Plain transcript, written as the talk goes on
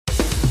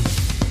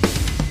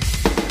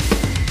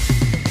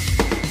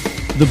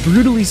The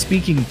Brutally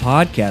Speaking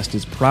podcast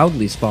is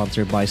proudly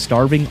sponsored by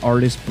Starving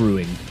Artist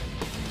Brewing.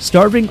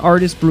 Starving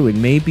Artist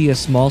Brewing may be a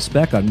small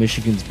speck on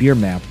Michigan's beer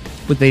map,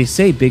 but they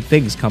say big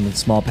things come in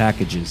small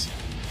packages.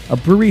 A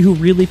brewery who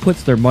really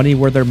puts their money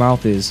where their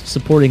mouth is,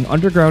 supporting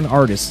underground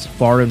artists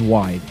far and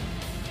wide.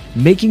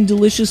 Making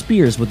delicious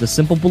beers with the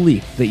simple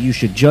belief that you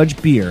should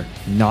judge beer,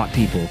 not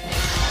people.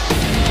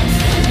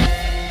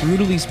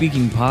 Brutally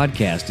Speaking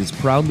podcast is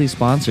proudly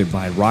sponsored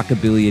by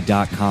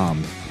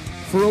Rockabilia.com.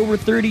 For over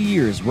 30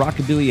 years,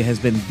 Rockabilia has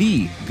been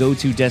the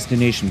go-to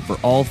destination for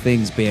all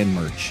things band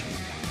merch.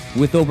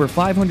 With over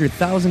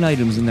 500,000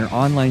 items in their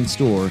online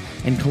store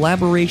and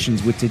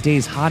collaborations with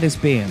today's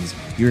hottest bands,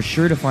 you're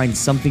sure to find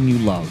something you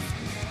love.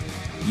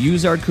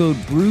 Use our code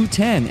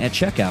BREW10 at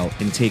checkout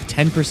and take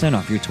 10%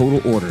 off your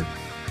total order.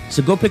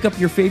 So go pick up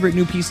your favorite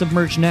new piece of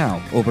merch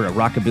now over at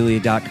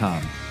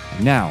Rockabilia.com.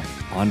 Now,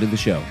 on to the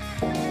show.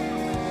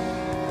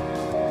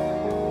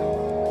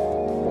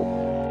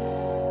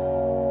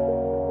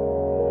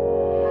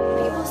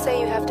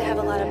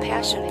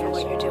 For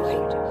what you're doing.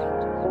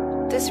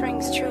 This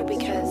rings true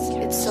because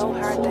it's so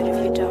hard that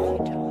if you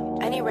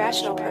don't, any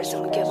rational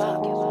person would give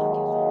up.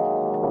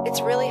 It's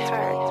really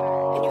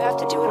hard, and you have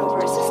to do it over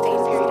a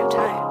sustained period of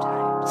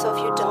time. So if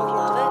you don't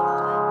love it,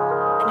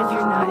 and if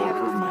you're not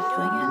having fun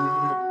doing it,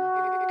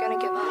 you're gonna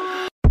give up.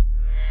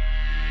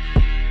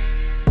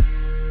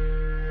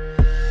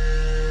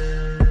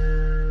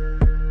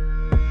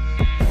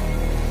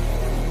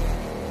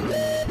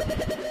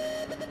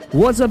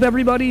 What's up,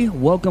 everybody?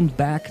 Welcome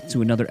back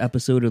to another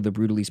episode of the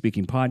Brutally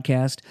Speaking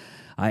podcast.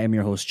 I am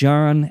your host,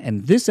 John,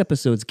 and this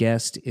episode's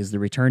guest is the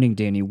returning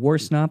Danny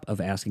Worsnop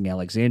of Asking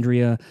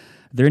Alexandria.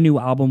 Their new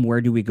album,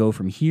 Where Do We Go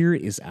From Here,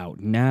 is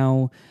out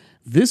now.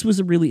 This was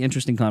a really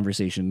interesting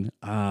conversation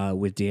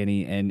with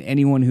Danny, and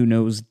anyone who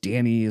knows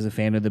Danny is a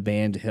fan of the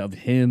band, of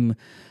him,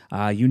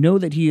 you know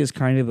that he is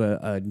kind of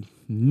a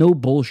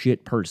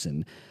no-bullshit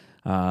person.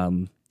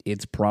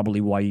 It's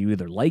probably why you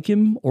either like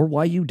him or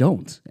why you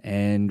don't.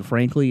 And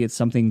frankly, it's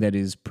something that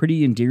is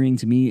pretty endearing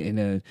to me in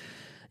a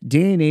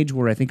day and age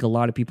where I think a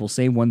lot of people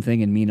say one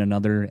thing and mean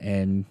another.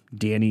 And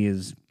Danny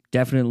is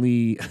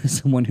definitely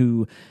someone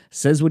who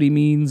says what he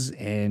means,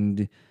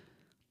 and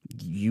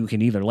you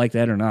can either like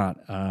that or not.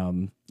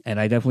 And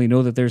I definitely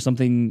know that there's some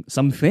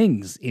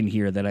things in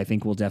here that I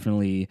think will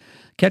definitely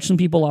catch some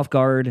people off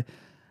guard.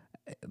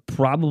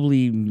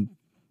 Probably,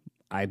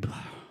 I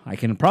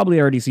can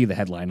probably already see the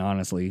headline,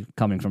 honestly,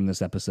 coming from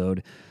this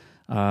episode.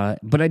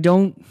 But I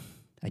don't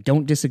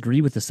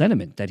disagree with the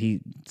sentiment that he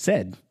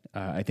said.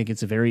 I think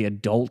it's a very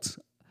adult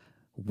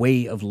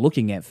way of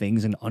looking at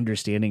things and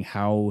understanding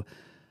how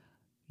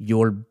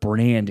your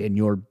brand and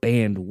your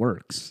band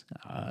works.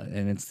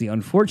 And it's the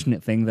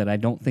unfortunate thing that I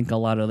don't think a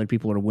lot of other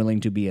people are willing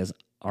to be as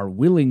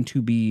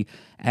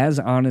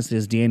honest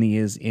as Danny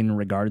is in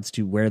regards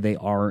to where they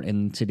are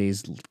in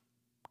today's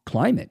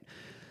climate.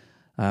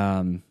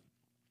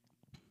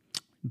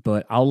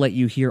 But I'll let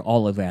you hear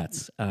all of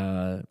that.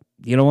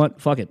 You know what?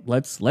 Fuck it.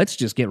 Let's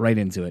just get right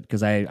into it,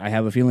 because I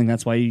have a feeling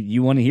that's why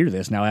you want to hear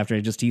this now after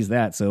I just teased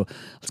that. So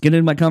let's get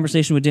into my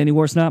conversation with Danny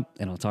Worsnop,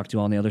 and I'll talk to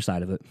you on the other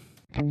side of it.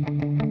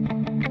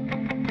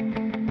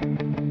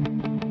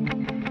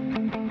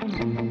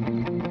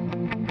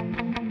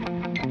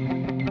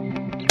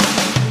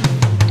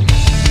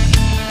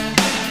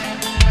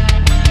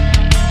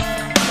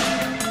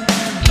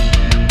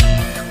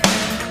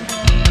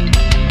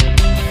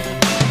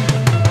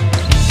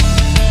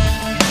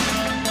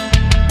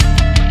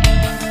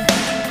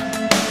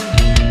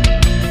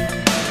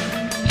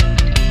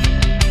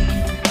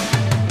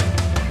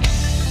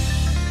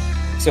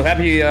 So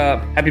happy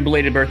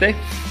belated birthday.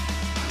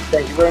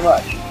 Thank you very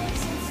much.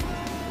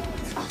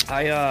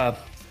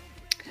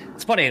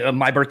 It's funny,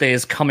 my birthday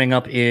is coming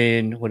up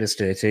in, what is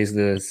today? Today's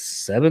the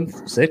 7th,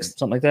 6th,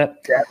 something like that?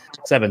 Yeah.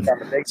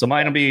 7th. So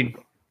mine will be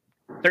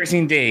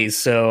 13 days.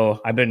 So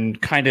I've been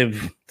kind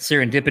of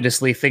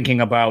serendipitously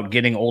thinking about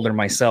getting older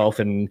myself,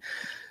 and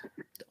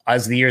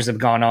as the years have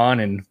gone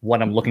on and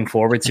what I'm looking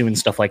forward to and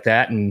stuff like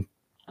that. And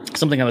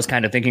something I was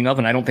kind of thinking of,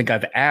 and I don't think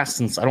I've asked,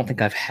 since I don't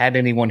think I've had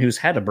anyone who's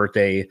had a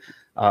birthday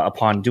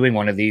upon doing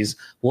one of these.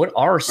 What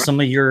are some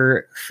of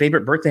your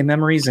favorite birthday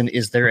memories, and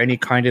is there any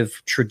kind of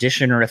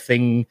tradition or a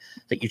thing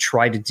that you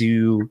try to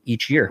do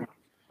each year?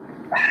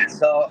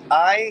 So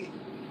I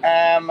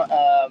am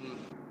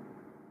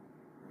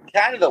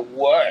kind of the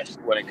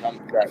worst when it comes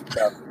to that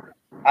stuff.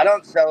 I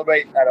don't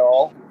celebrate at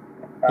all.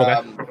 Okay.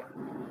 I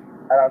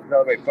don't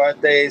celebrate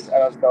birthdays. I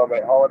don't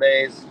celebrate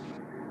holidays.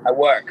 I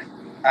work.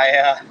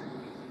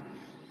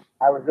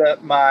 I was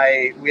at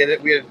we had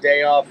a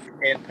day off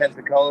in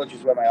Pensacola, which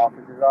is where my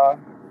offices are.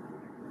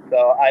 So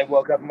I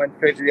woke up and went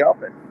straight to the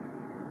office.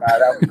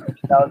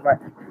 That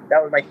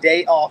was my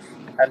day off,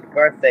 and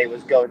birthday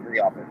was going to the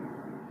office.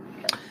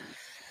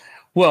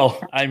 Well,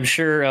 I'm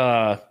sure,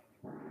 that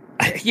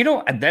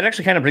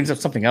actually kind of brings up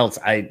something else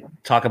I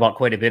talk about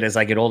quite a bit as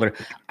I get older.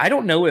 I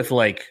don't know if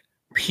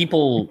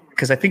people,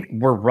 because I think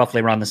we're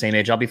roughly around the same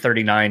age. I'll be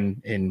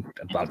 39 in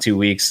about 2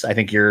 weeks. I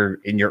think you're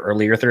in your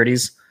earlier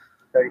 30s.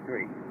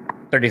 33.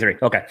 33.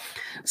 Okay.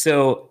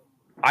 So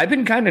I've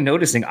been kind of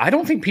noticing, I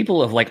don't think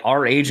people of like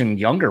our age and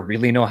younger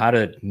really know how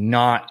to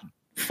not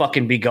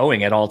fucking be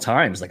going at all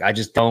times. Like, I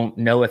just don't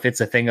know if it's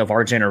a thing of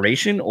our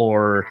generation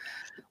or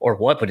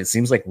what, but it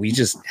seems like we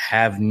just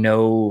have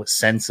no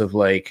sense of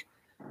like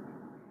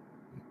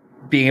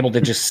being able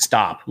to just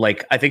stop.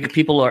 Like, I think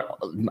people are,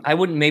 I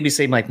wouldn't maybe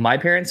say like my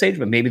parents' age,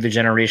 but maybe the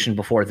generation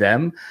before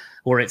them,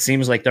 where it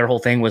seems like their whole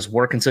thing was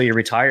work until you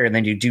retire and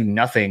then you do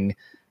nothing.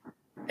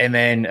 And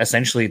then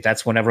essentially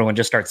that's when everyone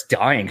just starts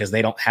dying because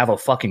they don't have a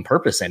fucking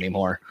purpose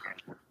anymore.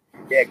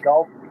 Yeah,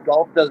 golf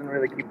doesn't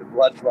really keep the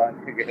blood flowing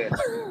too good.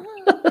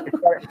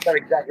 It's not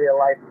exactly a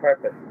life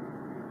purpose.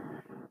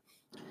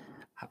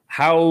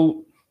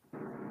 How?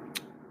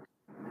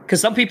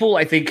 Because some people,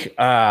 I think,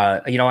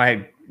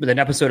 with an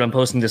episode I'm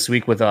posting this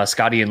week with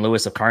Scotty and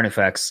Lewis of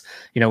Carnifex,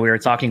 we were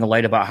talking a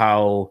light about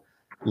how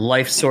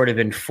life sort of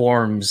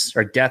informs,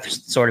 or death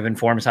sort of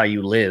informs how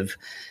you live.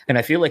 And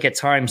I feel like at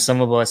times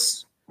some of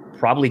us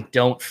probably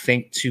don't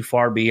think too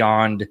far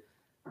beyond,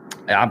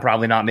 I'm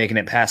probably not making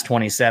it past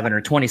 27,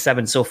 or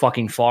 27 so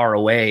fucking far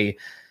away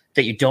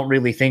that you don't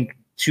really think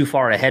too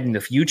far ahead in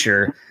the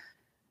future.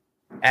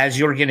 As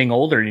you're getting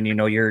older and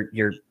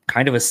you're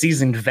kind of a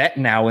seasoned vet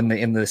now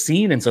in the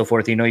scene and so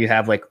forth, you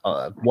have like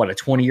a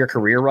 20-year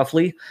career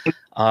roughly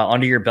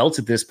under your belt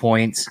at this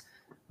point.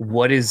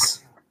 What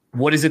is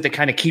it that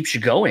kind of keeps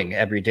you going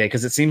every day?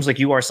 Because it seems like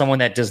you are someone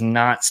that does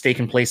not stay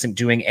complacent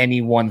doing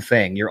any one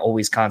thing. You're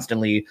always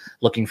constantly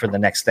looking for the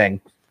next thing.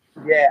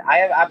 Yeah, I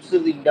have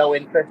absolutely no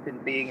interest in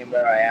being in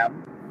where I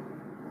am.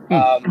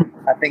 I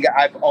think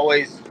I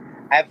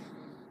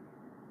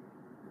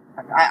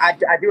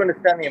do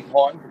understand the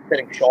importance of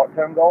setting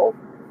short-term goals,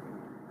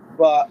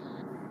 but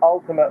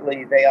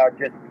ultimately they are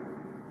just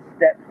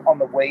steps on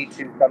the way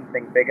to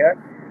something bigger.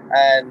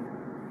 And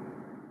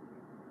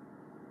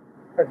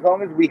as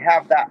long as we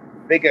have that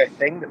bigger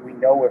thing that we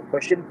know we're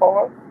pushing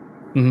for,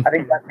 I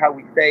think that's how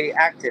we stay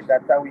active.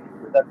 That's how we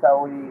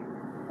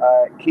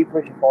keep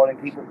pushing forward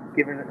and keep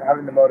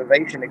having the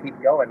motivation to keep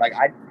going. Like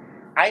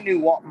I knew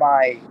what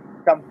my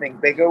something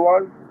bigger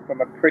was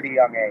from a pretty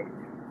young age.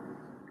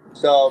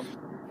 So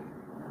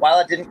while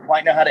I didn't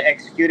quite know how to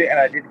execute it, and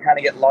I did kind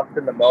of get lost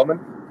in the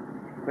moment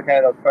for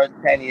kind of those first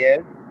 10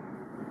 years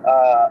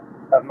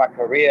of my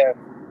career,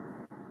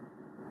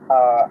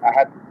 I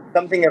had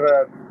something of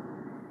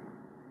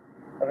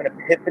an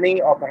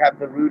epiphany, or perhaps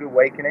a rude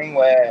awakening,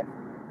 where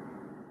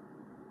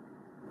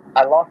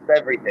I lost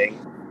everything,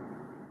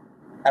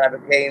 and I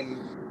became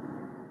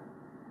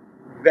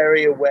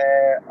very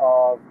aware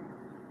of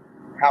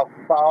how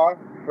far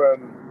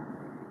from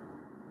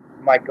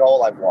my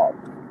goal I was.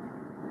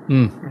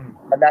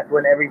 And that's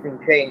when everything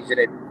changed.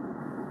 And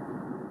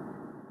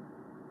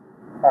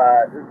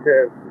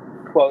to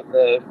quote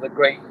the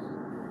great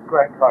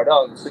Grant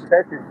Cardone,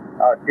 success is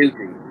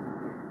duty.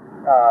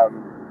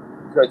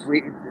 So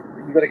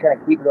you got to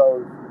kind of keep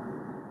those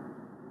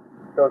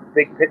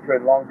big picture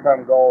and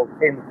long-term goals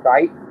in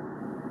sight,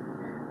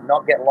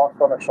 not get lost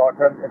on the short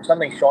term. If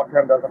something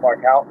short-term doesn't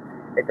work out,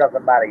 it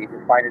doesn't matter. You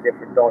just find a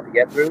different door to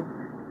get through.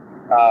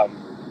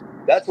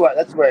 That's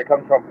where it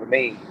comes from for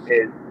me,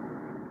 is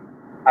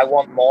I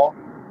want more.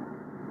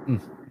 And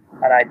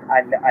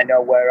I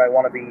know where I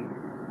want to be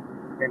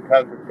in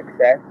terms of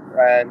success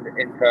and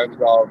in terms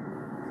of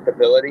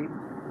stability.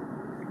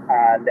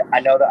 And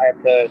I know that I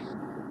have to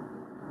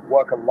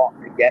work a lot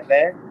to get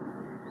there.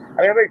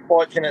 I mean, I'm very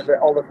fortunate that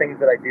all the things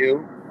that I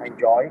do, I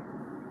enjoy.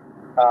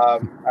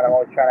 And I'm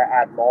always trying to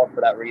add more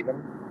for that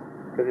reason.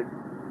 Because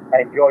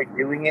I enjoy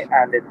doing it,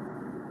 and it's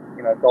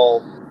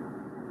all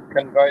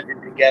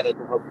converging together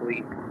to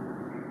hopefully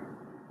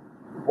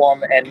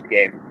one end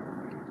game.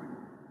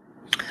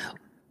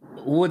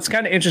 What's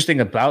kind of interesting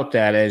about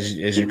that, as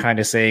you're kind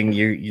of saying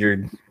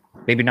you're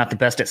maybe not the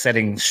best at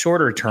setting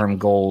shorter term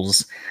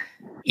goals,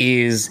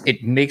 is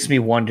it makes me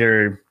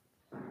wonder,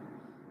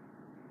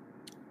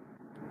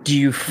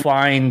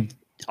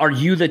 are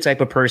you the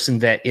type of person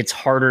that it's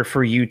harder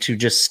for you to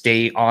just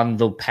stay on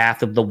the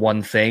path of the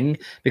one thing?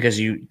 Because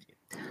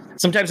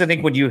sometimes I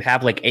think when you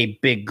have like a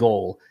big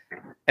goal,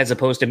 as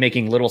opposed to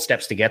making little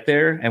steps to get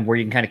there, and where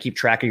you can kind of keep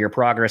track of your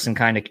progress and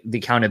kind of the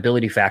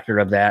accountability factor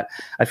of that,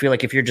 I feel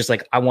like if you're just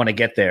like, I want to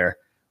get there,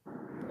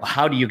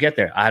 how do you get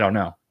there? I don't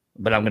know,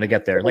 but I'm going to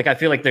get there. Like, I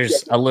feel like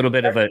there's a little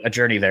bit of a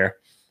journey there.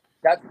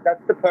 That's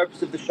the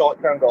purpose of the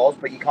short-term goals,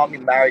 but you can't be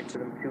married to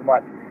them too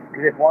much.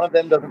 Because if one of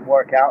them doesn't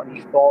work out and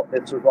you thought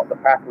this was what the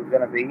path was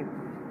going to be,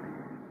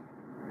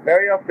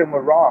 very often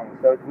we're wrong.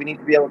 So we need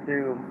to be able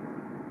to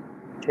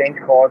change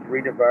course,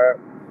 redivert,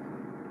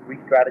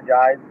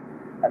 re-strategize.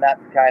 And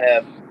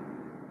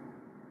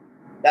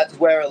that's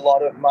where a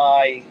lot of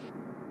my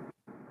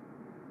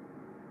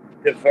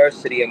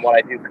diversity in what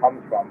I do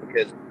comes from,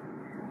 because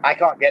I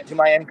can't get to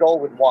my end goal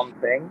with one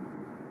thing.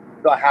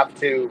 So I have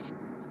to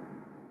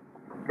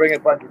bring a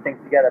bunch of things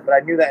together. But I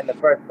knew that in the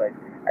first place.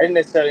 I didn't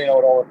necessarily know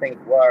what all the things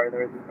were, and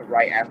there isn't a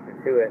right answer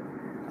to it.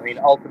 I mean,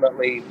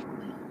 ultimately,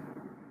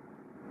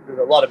 there's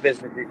a lot of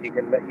businesses you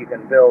can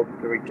build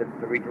to reach a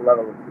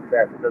level of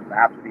success. It doesn't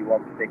have to be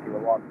one particular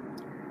one.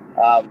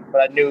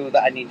 But I knew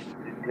that I needed to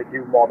to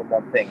do more than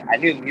one thing. I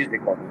knew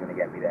music wasn't going to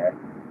get me there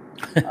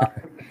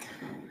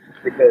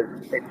because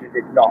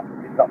it's not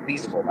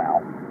feasible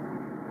now.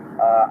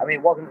 I mean,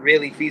 it wasn't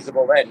really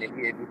feasible then. If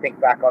you think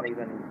back on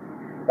even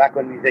back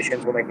when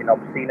musicians were making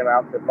obscene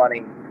amounts of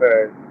money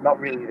for not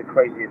really the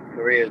craziest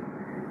careers,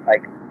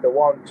 like the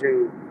ones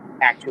who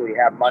actually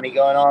have money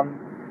going on,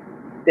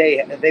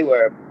 they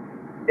were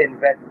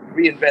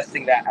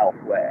reinvesting that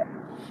elsewhere.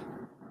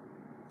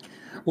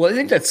 Well, I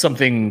think that's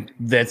something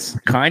that's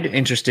kind of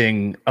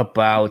interesting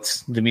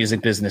about the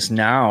music business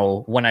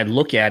now when I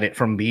look at it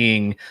from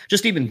being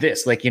just even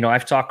this. Like,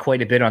 I've talked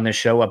quite a bit on this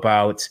show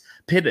about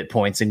pivot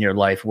points in your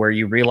life where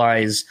you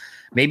realize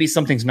maybe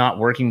something's not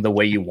working the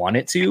way you want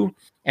it to.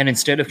 And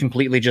instead of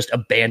completely just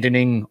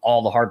abandoning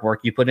all the hard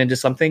work you put into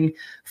something,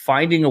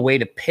 finding a way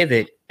to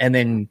pivot and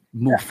then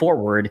move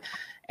forward.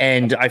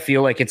 And I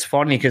feel like it's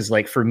funny because,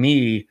 like, for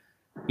me,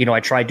 I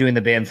tried doing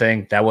the band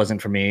thing. That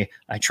wasn't for me.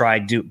 I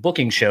tried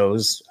booking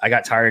shows. I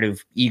got tired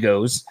of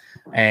egos,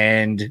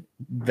 and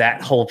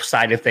that whole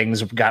side of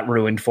things got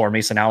ruined for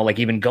me. So now, like,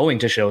 even going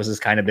to shows has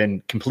kind of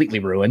been completely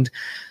ruined.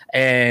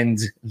 And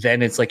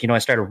then it's like, I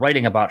started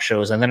writing about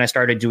shows, and then I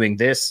started doing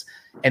this.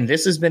 And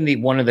this has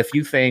been one of the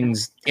few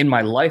things in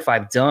my life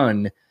I've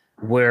done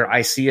where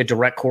I see a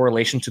direct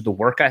correlation to the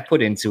work I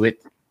put into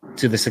it,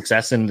 to the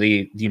success and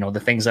the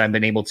things I've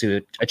been able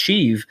to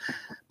achieve.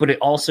 But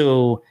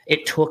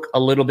it took a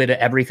little bit of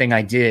everything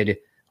I did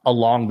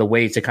along the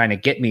way to kind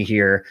of get me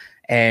here.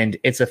 And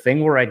it's a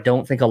thing where I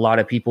don't think a lot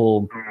of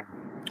people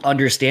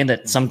understand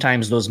that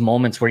sometimes those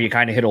moments where you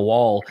kind of hit a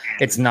wall,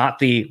 it's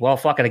not well,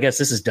 fuck it, I guess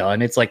this is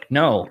done. It's like,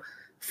 no,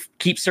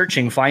 keep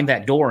searching, find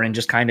that door, and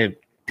just kind of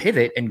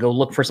pivot and go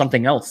look for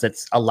something else that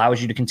allows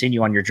you to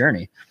continue on your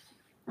journey.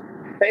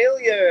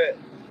 Failure,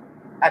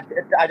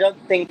 I don't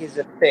think is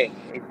a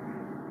thing.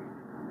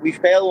 We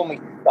fail when we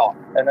stop,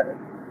 and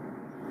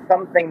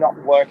something not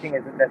working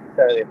isn't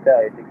necessarily a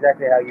failure. It's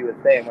exactly how you were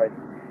saying, where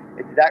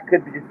that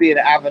could just be an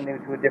avenue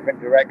to a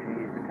different direction.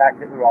 You just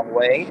attacked it the wrong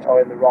way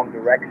or in the wrong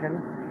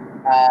direction,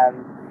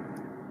 and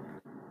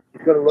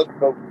you've got to look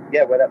for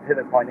where that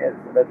pivot point is.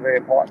 So that's very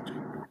important.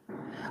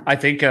 I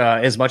think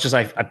as much as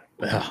I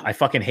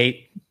fucking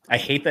hate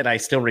that I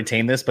still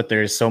retain this, but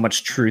there's so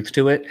much truth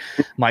to it.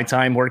 My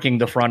time working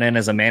the front end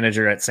as a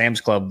manager at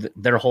Sam's Club,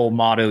 their whole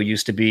motto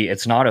used to be,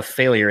 it's not a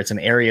failure, it's an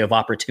area of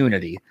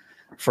opportunity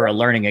for a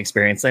learning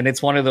experience. And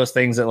it's one of those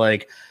things that,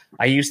 like,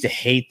 I used to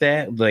hate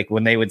that. Like,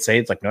 when they would say,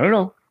 it's like,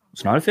 no,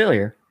 it's not a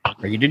failure.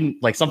 Or you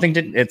didn't, like, something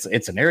didn't,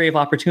 it's an area of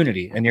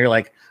opportunity. And you're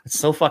like, it's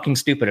so fucking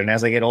stupid. And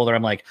as I get older,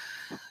 I'm like,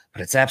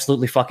 but it's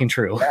absolutely fucking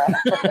true.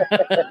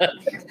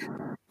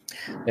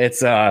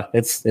 It's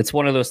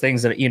one of those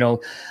things that,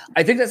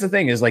 I think that's the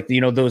thing is, like,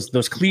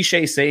 those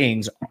cliche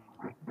sayings,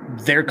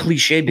 they're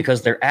cliche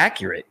because they're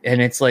accurate.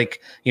 And it's like,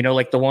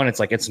 like the one, it's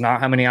like, it's not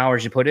how many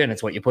hours you put in,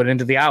 it's what you put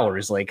into the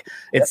hours. Like,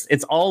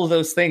 it's all of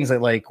those things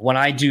that, like, when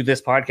I do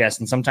this podcast,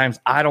 and sometimes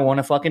I don't want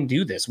to fucking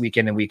do this week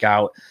in and week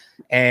out.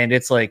 And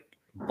it's like,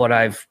 but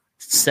I've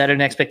set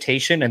an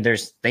expectation, and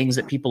there's things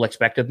that people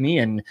expect of me,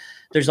 and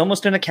there's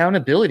almost an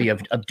accountability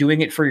of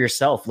doing it for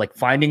yourself, like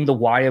finding the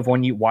why of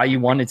why you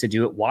wanted to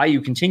do it, why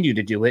you continue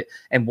to do it,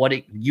 and what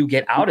you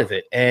get out of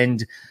it.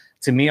 And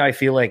to me, I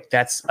feel like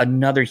that's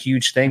another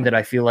huge thing that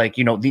I feel like,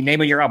 the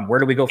name of your album, where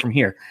do we go from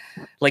here?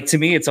 Like, to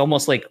me, it's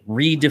almost like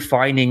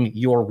redefining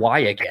your why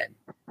again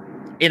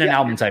in an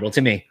album title,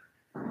 to me.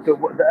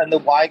 And the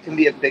why can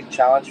be a big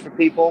challenge for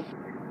people.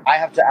 I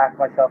have to ask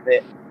myself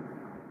it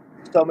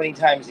so many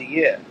times a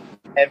year.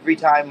 Every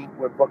time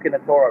we're booking a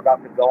tour or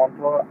about to go on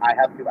tour, I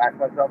have to ask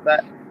myself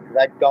that, because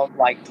I don't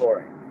like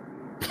touring.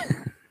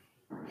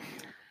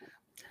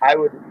 I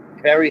would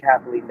very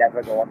happily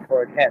never go on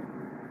tour again.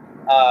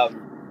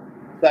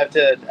 So I have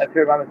to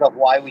remind myself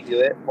why we do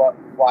it,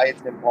 why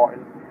it's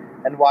important,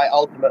 and why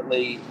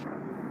ultimately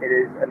it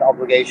is an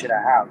obligation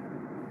I have.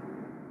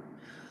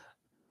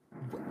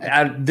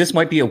 This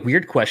might be a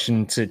weird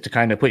question to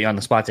kind of put you on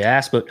the spot to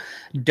ask, but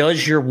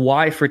does your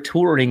why for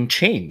touring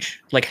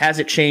change? Like, has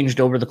it changed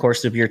over the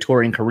course of your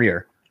touring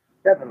career?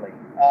 Definitely.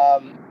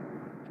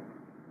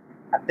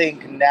 I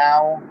think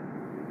now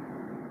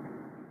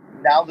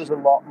there's a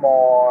lot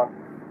more.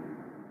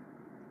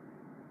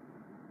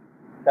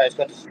 So I just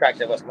got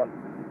distracted by someone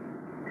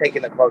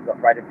taking the clothes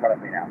off right in front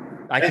of me now.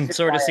 I can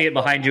sort of see it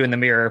behind you in the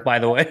mirror, by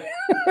the way.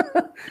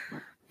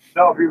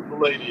 No, beautiful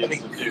lady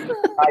is the dude.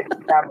 I have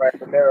the camera in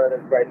the mirror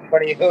that's right in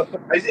front of you.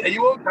 Are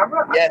you on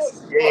camera?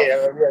 Yes.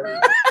 Yeah.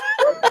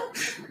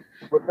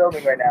 We're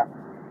filming right now.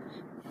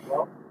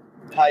 Well,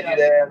 hide you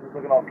there. I'm just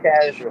looking all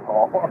casual.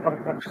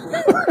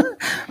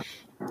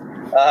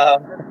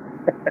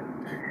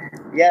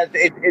 Yeah,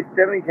 it's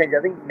definitely changed.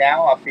 I think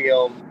now I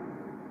feel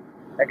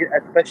like,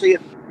 especially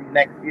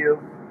next year,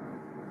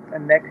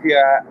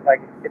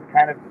 like, it's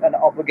kind of an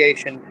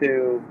obligation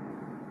to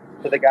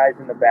the guys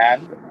in the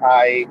band.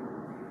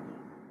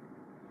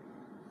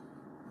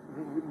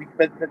 We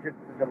spent such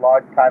a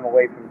large time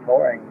away from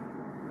touring,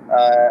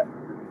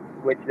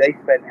 which they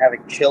spent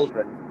having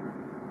children,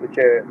 which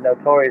are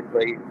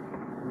notoriously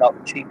not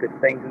the cheapest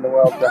things in the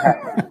world to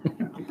have.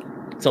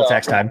 Still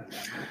tax time.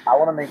 I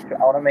want to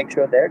make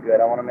sure they're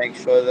good. I want to make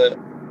sure that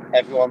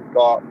everyone's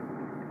got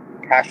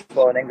cash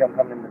flow and income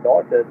coming in the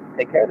door to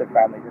take care of their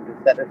families and to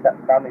set their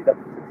families up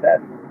for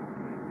success.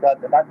 So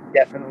that's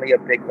definitely a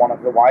big one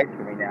of the whys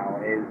for me now.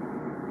 Is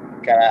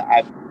kind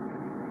of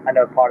I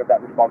know part of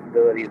that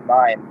responsibility is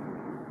mine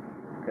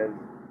because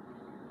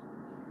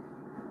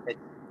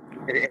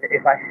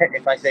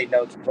if I say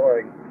no to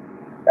touring,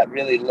 that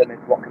really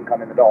limits what can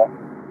come in the door.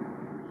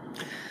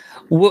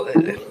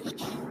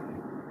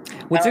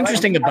 What's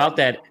interesting about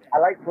that? I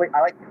like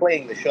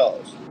playing the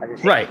shows. I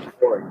just right.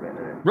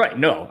 Right.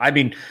 No, I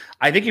mean,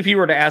 I think if you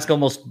were to ask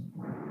almost,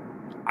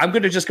 I'm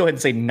going to just go ahead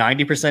and say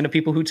 90% of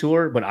people who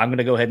tour, but I'm going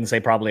to go ahead and say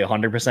probably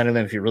 100% of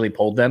them if you really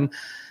polled them.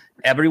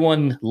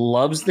 Everyone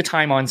loves the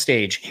time on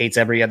stage, hates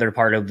every other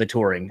part of the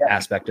touring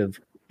aspect of,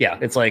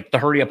 it's like the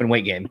hurry up and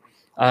wait game.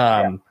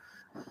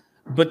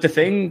 But the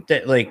thing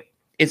that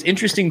it's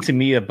interesting to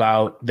me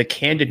about the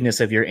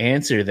candidness of your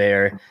answer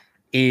there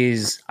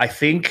is I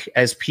think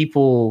as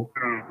people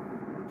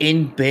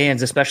in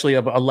bands, especially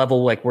a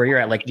level like where you're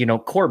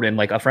at, Corbin,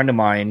 like a friend of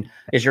mine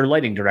is your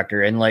lighting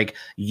director and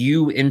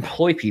you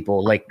employ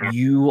people,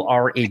 you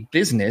are a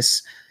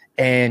business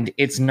and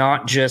it's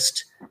not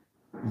just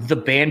the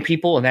band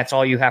people and that's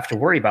all you have to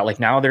worry about.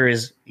 Now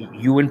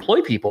you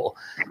employ people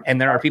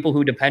and there are people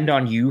who depend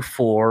on you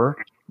for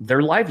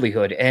their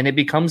livelihood. And it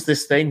becomes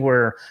this thing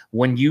where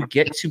when you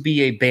get to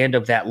be a band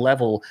of that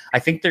level, I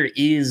think there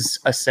is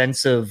a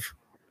sense of,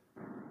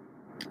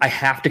 I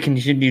have to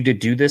continue to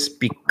do this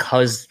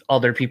because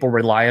other people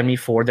rely on me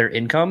for their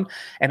income.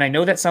 And I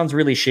know that sounds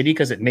really shitty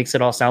because it makes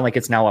it all sound like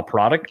it's now a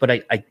product, but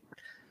I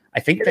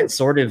think that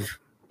sort of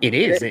it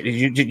is.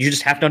 You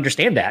just have to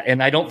understand that.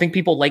 And I don't think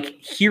people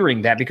like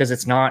hearing that because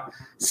it's not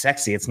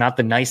sexy. It's not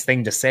the nice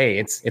thing to say.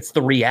 It's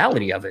the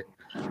reality of it.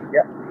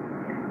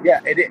 Yeah,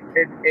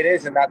 it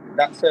is. And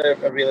that's a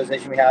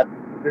realization we had.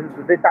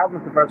 This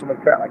album's the first one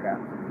we've felt like that.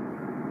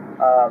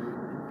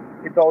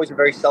 It's always a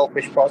very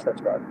selfish process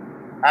for us.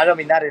 I don't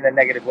mean that in a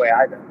negative way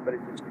either, but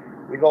it's just,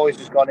 we've always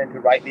just gone in to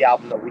write the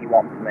album that we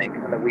want to make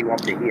and that we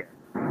want to hear.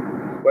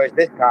 Whereas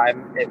this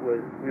time, it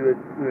was we were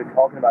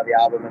talking about the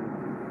album, and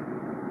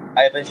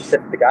I eventually said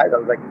to the guys, I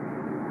was like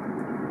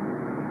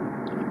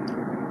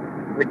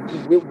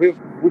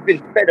we've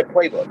been fed a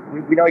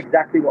playbook. We know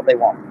exactly what they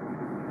want.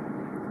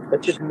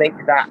 Let's just make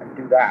that and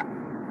do that.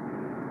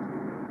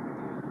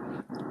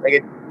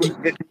 The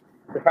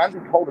fans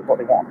have told us what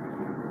they want.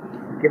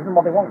 Give them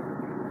what they want.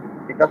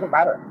 It doesn't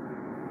matter.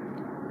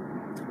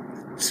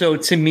 So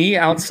to me,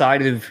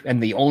 outside of,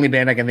 and the only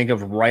band I can think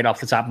of right off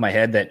the top of my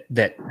head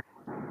that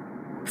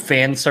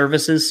fan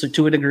services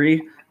to a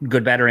degree,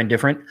 good, bad, or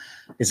indifferent,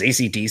 is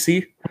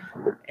AC/DC.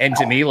 And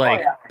to me,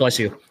 bless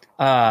you,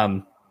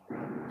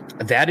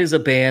 that is a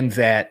band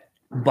that,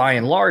 by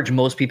and large,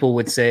 most people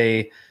would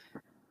say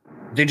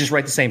they just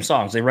write the same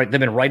songs. They've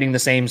been writing the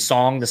same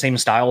song, the same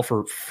style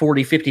for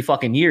 40, 50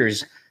 fucking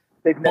years,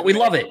 but we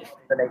love it.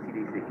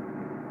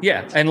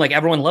 Yeah, and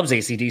everyone loves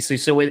AC/DC.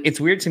 So it's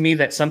weird to me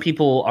that some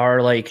people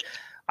are like,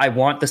 I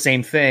want the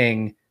same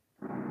thing,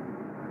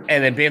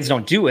 and then bands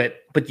don't do it.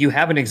 But you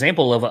have an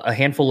example of a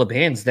handful of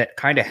bands that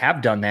kind of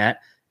have done that,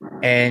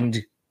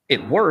 and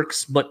it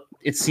works. But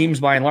it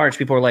seems by and large,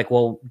 people are like,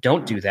 well,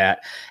 don't do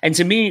that. And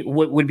to me,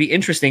 what would be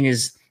interesting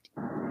is,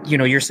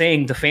 you're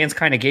saying the fans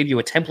kind of gave you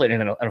a template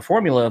and a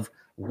formula of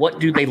what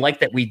do they like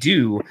that we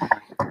do.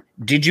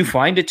 Did you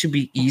find it to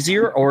be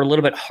easier or a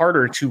little bit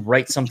harder to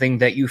write something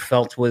that you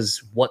felt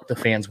was what the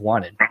fans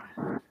wanted?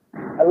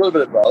 A little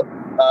bit of both.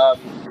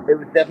 It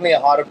was definitely a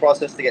harder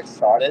process to get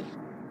started.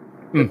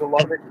 There's a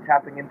lot of it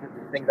tapping into the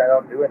things I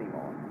don't do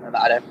anymore, and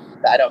I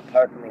don't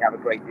personally have a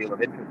great deal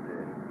of interest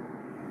in.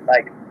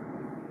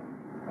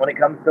 When it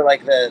comes to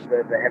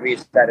the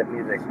heaviest side of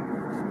music,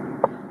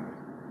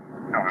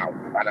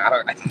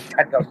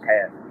 I don't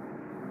care.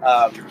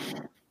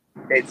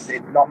 It's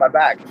not my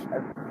bag.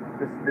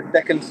 The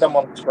second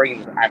someone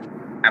screams,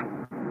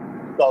 I'm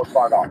so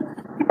far gone.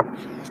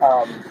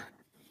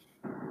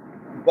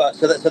 But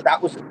so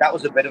that was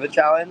a bit of a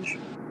challenge.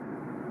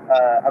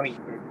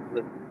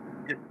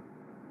 Just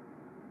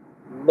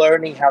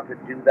learning how to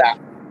do that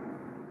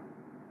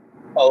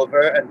over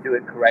and do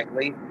it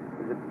correctly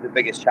is the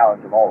biggest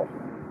challenge of all of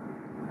them.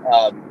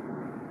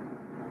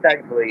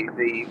 Thankfully,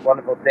 the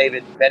wonderful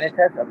David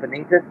Benitez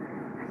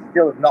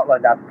still has not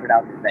learned how to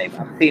pronounce his name.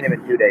 I've seen him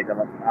in 2 days.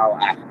 I'll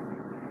ask.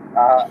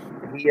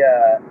 He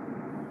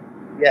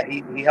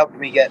helped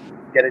me get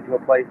into a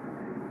place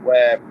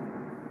where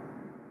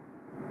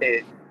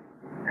it's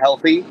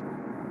healthy,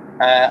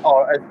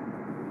 or as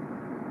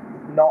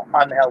not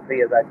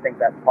unhealthy as I think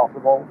that's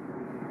possible,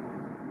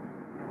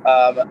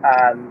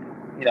 and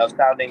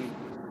sounding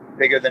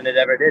bigger than it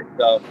ever did.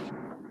 So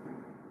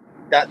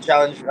that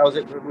challenge,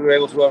 we were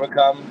able to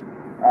overcome.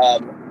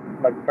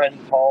 My friend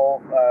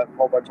Paul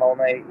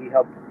Bartolome, he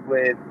helped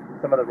with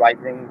some of the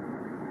writing.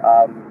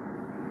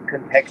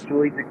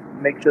 Contextually to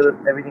make sure that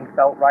everything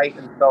felt right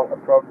and felt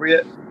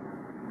appropriate.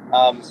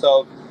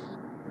 So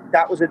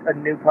that was a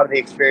new part of the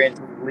experience,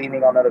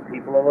 leaning on other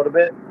people a little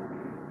bit.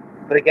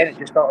 But again, it's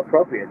just not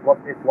appropriate.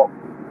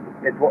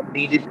 It's what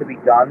needed to be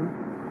done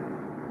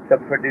to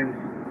produce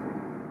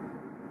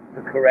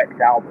the correct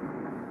album.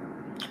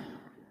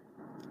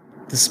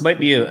 This might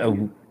be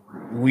a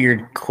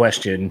weird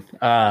question,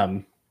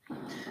 but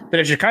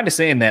as you're kind of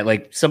saying that,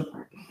 like,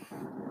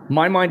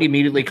 my mind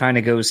immediately kind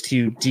of goes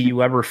to, do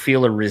you ever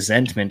feel a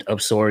resentment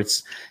of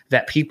sorts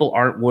that people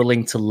aren't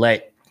willing to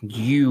let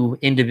you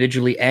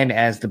individually and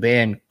as the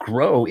band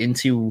grow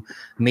into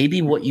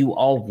maybe what you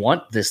all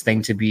want this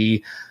thing to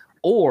be?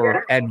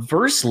 Or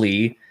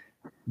adversely,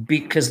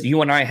 because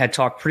you and I had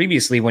talked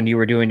previously when you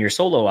were doing your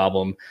solo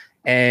album,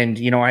 and,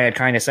 you know, I had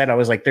kind of said, I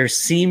was like, there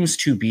seems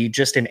to be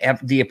just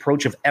the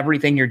approach of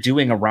everything you're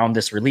doing around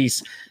this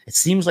release. It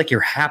seems like you're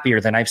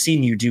happier than I've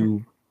seen you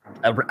do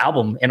an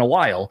album in a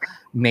while,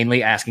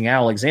 mainly Asking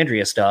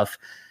Alexandria stuff.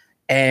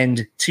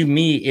 And to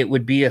me, it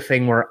would be a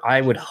thing where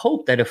I would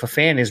hope that if a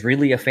fan is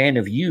really a fan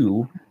of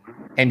you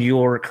and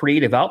your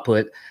creative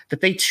output, that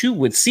they too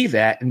would see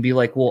that and be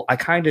like, well,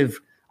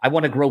 I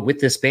want to grow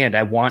with this band.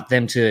 I want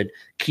them to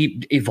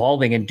keep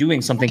evolving and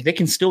doing something. They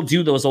can still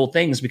do those old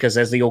things because,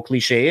 as the old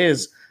cliche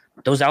is,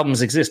 those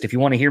albums exist. If you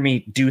want to hear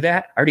me do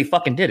that, I already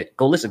fucking did it.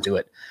 Go listen to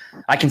it.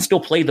 I can still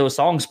play those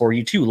songs for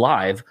you too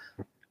live.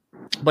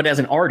 But as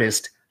an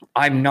artist,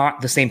 I'm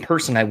not the same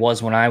person I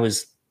was when I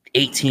was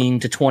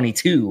 18 to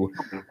 22.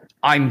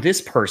 I'm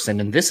this person,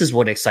 and this is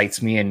what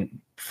excites me, and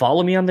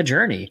follow me on the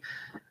journey.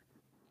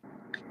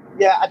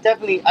 Yeah, I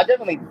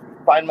definitely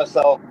find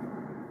myself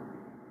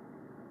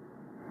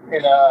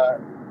in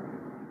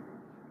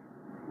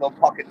little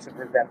pockets of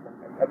resentment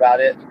about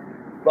it,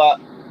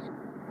 but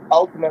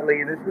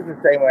ultimately, this is the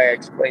same way I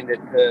explained it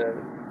to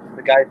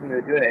the guys when we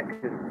were doing it.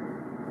 Because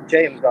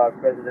James, our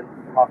president,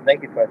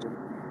 half-naked president,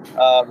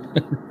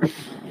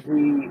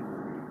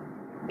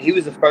 he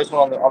was the first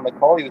one on the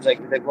call. He was like,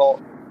 well,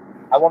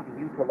 I want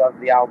you to love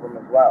the album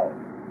as well.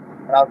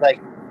 And I was like,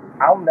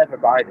 I'll never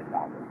buy this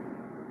album.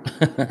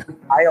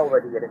 I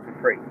already get it for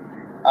free.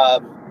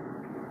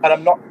 And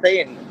I'm not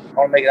saying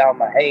I'll make it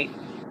album I hate,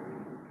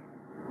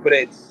 but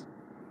I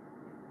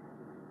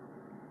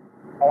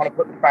want to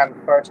put the fans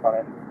first on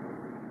it.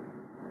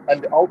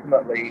 And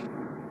ultimately,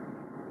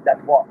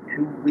 that's what,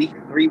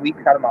 3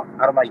 weeks out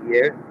of my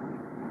year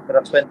that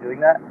I've spent doing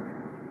that.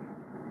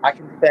 I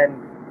can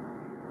spend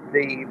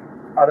the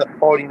other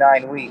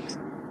 49 weeks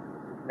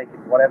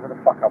making whatever the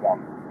fuck I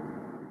want.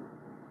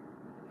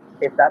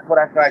 If that's what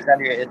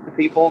Alexandria is to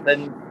people,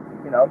 then,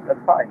 you know,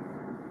 that's fine.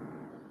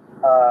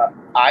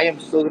 I am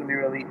still going to be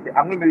releasing.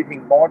 I'm going to be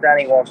releasing more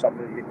Danny Worsnop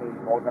music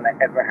more than I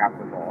ever have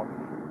before.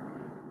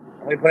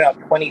 I'm going to put out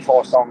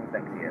 24 songs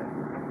next year.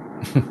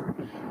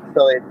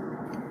 So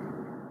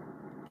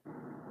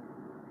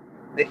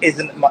it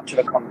isn't much of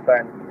a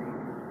concern to me.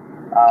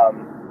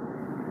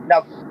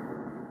 Now,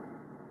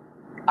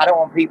 I don't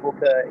want people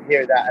to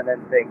hear that and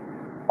then think,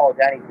 oh,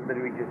 Danny's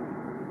literally just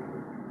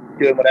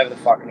doing whatever the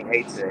fuck and he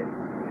hates it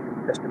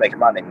just to make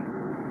money.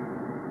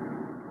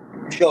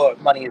 Sure,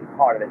 money is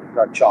part of it. It's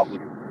our job.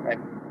 Right?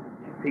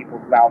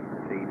 People's mouths to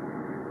feed.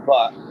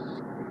 But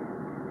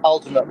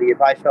ultimately,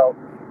 if I felt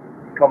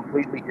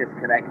completely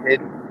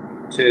disconnected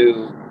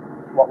to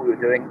what we were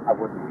doing, I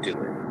wouldn't do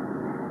it.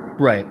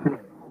 Right.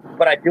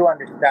 But I do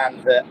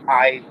understand that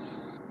I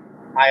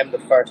am the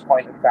first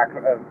point of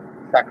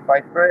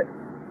sacrifice for it.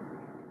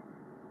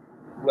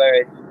 Where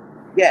it's,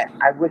 yeah,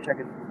 I wish I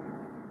could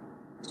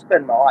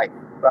spend my life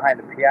behind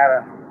a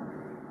piano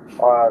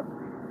or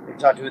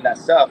start doing that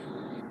stuff.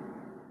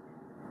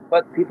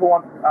 But people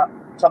want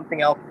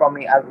something else from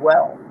me as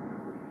well.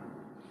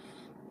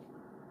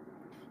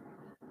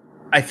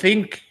 I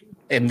think,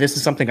 and this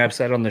is something I've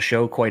said on the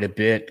show quite a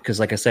bit, because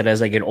like I said,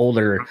 as I get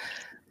older,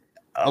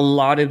 a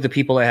lot of the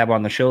people I have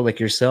on the show, like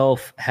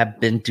yourself, have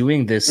been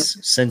doing this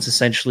since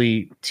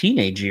essentially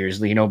teenage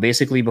years, you know,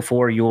 basically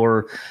before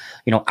you're,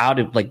 you know, out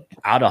of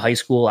high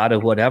school, out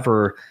of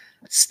whatever,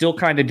 still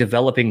kind of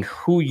developing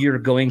who you're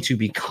going to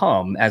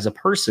become as a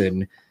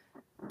person.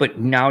 But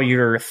now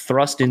you're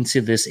thrust into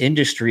this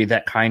industry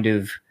that kind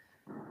of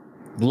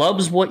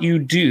loves what you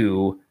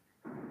do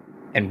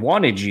and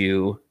wanted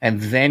you.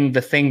 And then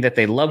the thing that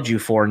they loved you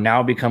for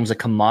now becomes a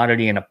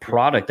commodity and a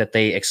product that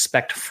they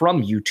expect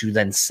from you to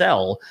then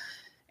sell.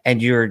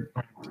 And you're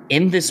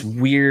in this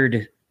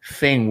weird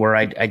thing where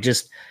I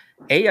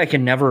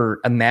can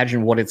never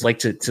imagine what it's like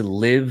to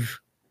live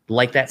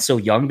like that so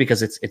young,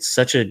 because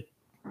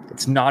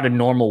it's not a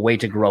normal way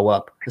to grow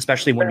up,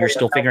 especially when you're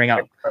still figuring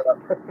out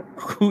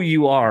who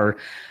you are.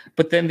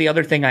 But then the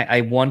other thing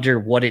I wonder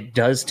what it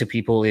does to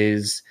people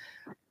is,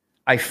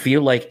 I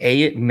feel like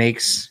it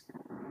makes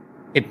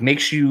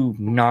you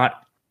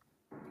not,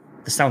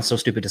 this sounds so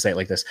stupid to say it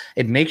like this,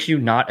 it makes you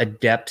not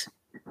adept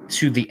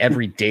to the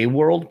everyday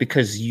world,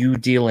 because you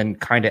deal in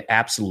kind of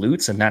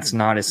absolutes, and that's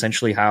not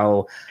essentially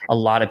how a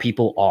lot of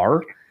people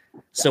are.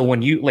 So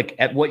when you, like,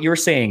 at what you're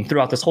saying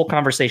throughout this whole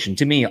conversation,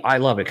 to me, I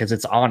love it because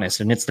it's honest,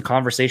 and it's the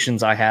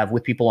conversations I have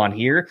with people on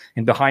here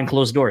and behind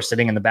closed doors,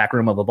 sitting in the back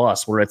room of a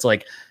bus, where it's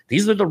like,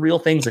 these are the real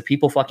things that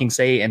people fucking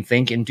say and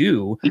think and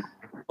do.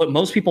 But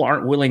most people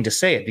aren't willing to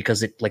say it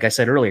because it, like I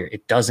said earlier,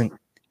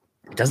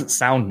 It doesn't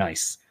sound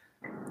nice.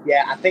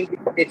 Yeah, I think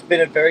it's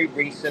been a very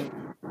recent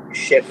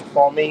shift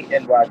for me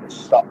in where I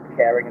just stopped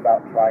caring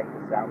about trying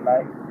to sound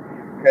nice.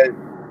 Because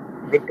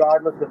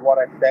regardless of what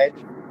I said,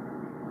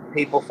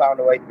 people found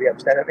a way to be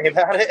upset at me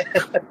about it.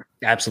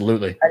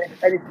 Absolutely. And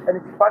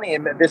it's funny,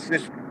 and this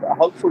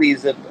hopefully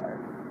is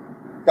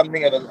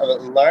something of a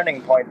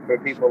learning point for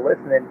people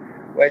listening,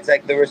 where it's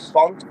like the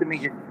response to me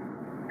just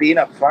being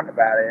upfront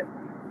about it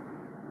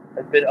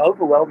has been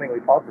overwhelmingly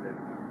positive.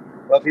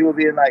 Well, people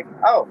being like,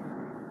 "Oh,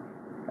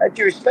 how'd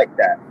you respect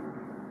that?"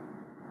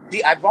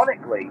 See,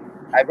 ironically,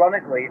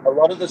 a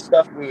lot of the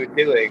stuff we were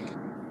doing,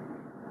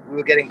 we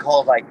were getting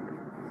called like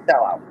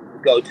sellout,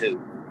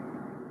 go-to,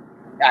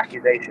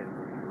 accusation,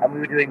 and we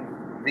were doing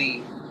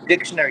the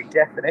dictionary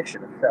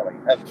definition of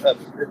selling,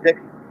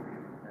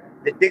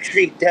 the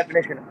dictionary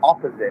definition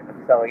opposite of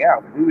selling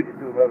out. We were just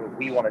doing whatever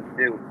we wanted to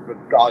do,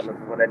 regardless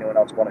of what anyone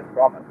else wanted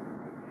from us.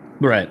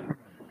 Right.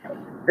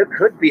 There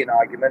could be an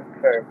argument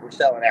for we're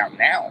selling out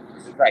now.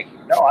 It's like,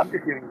 no, I'm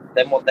just giving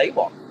them what they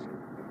want,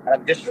 and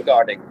I'm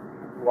disregarding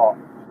what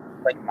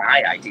like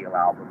my ideal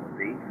album would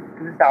be,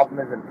 because this album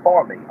isn't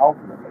for me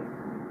ultimately.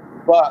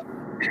 But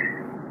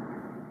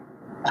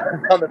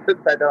on the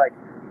flip side, they're like,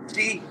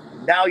 see,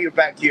 now you're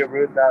back to your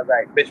roots. And I was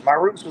like, bitch, my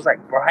roots was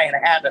like Bryan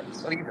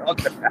Adams. What are you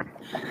talking about?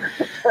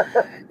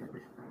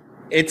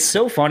 It's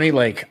so funny.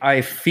 Like,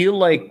 I feel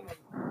like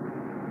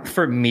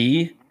for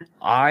me,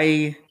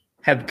 I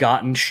have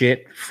gotten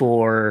shit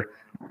for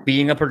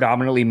being a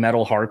predominantly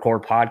metal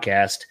hardcore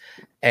podcast.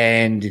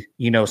 And,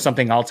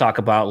 something I'll talk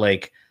about,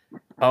 like,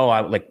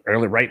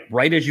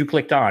 right as you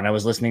clicked on, I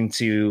was listening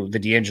to the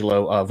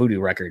D'Angelo Voodoo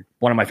record,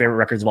 one of my favorite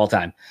records of all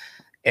time.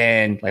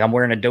 And like, I'm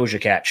wearing a Doja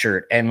Cat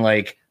shirt, and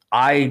like,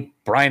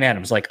 Bryan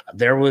Adams, like,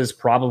 there was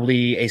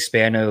probably a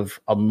span of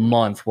a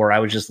month where I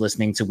was just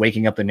listening to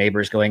Waking Up the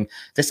Neighbors going,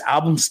 this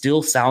album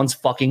still sounds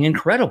fucking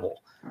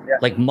incredible. Yeah.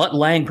 Like, Mutt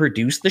Lange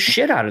produced the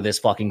shit out of this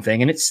fucking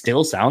thing, and it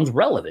still sounds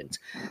relevant.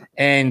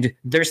 And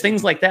there's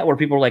things like that where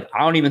people are like, I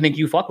don't even think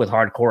you fuck with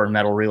hardcore and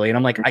metal, really. And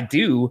I'm like, I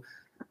do,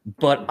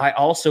 but I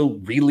also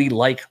really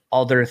like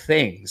other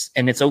things.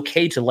 And it's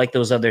okay to like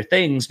those other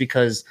things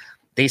because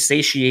they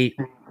satiate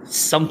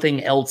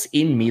something else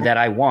in me that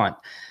I want.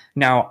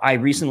 Now, I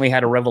recently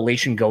had a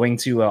revelation going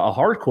to a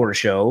hardcore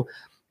show,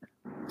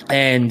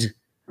 and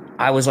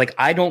I was like,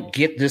 I don't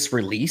get this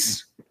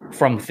release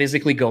from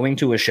physically going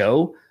to a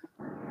show.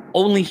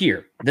 Only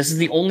here. This is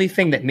the only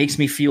thing that makes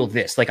me feel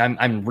this. Like,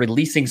 I'm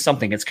releasing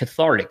something. It's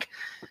cathartic.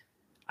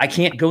 I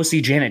can't go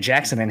see Janet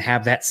Jackson and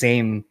have that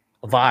same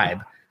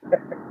vibe.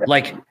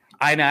 Like,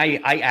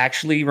 I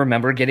actually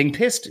remember getting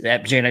pissed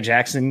at Janet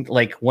Jackson,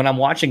 like, when I'm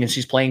watching and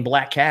she's playing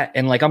Black Cat,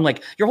 and like, I'm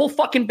like, your whole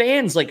fucking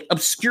band's like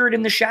obscured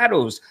in the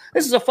shadows.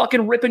 This is a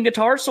fucking ripping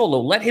guitar solo.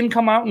 Let him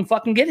come out and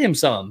fucking get him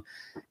some.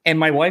 And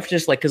my wife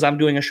just, like, because I'm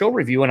doing a show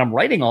review and I'm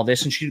writing all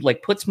this, and she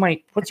like puts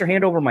her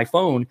hand over my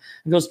phone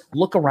and goes,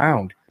 look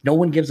around. No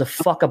one gives a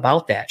fuck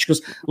about that. She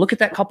goes, look at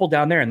that couple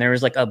down there, and there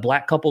is like a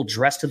black couple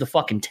dressed to the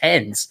fucking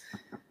tens,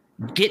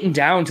 getting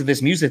down to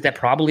this music that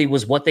probably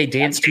was what they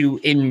danced to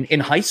in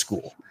high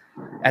school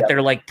at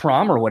their like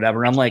prom or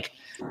whatever. I'm like,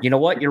 you know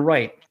what? You're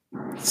right.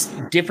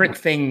 Different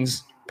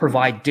things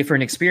provide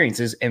different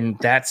experiences, and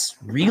that's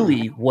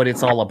really what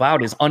it's all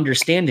about, is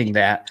understanding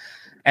that.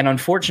 And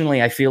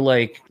unfortunately, I feel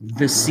like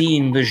the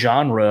scene, the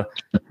genre,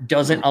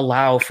 doesn't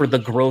allow for the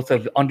growth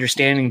of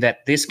understanding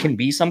that this can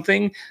be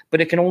something,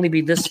 but it can only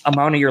be this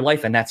amount of your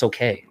life, and that's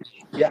okay.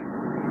 Yeah.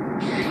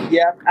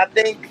 I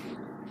think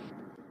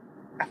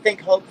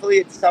hopefully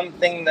it's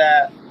something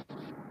that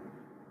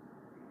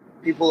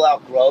people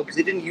outgrow, because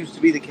it didn't used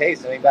to be the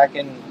case. I mean, back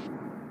in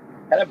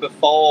kind of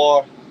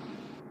before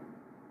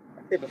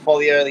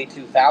the early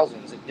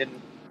 2000s,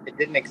 it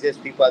didn't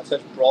exist. People had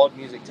such broad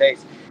music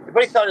tastes. It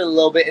probably started a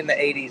little bit in the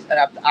 80s, and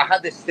I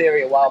had this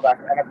theory a while back,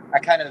 and I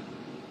kind of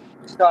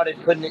started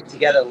putting it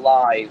together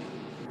live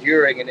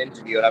during an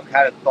interview, and I've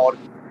kind of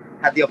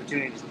had the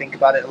opportunity to think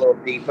about it a little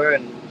deeper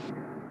and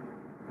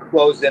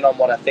close in on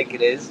what I think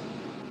it is.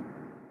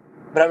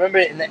 But I remember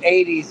in the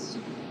 80s,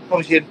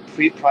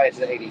 obviously prior to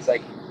the 80s,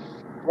 like,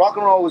 rock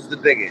and roll was the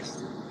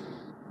biggest.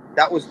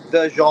 That was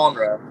the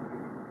genre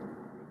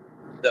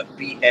that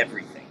beat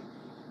everything.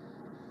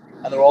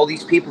 And there were all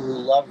these people who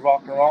loved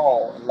rock and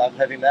roll and loved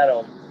heavy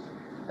metal,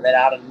 and then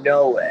out of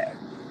nowhere,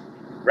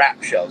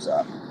 rap shows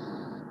up.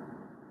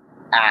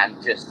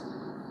 And just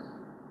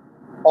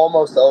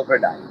almost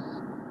overnight,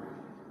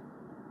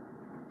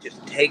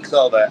 just takes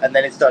over, and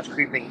then it starts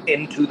creeping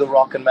into the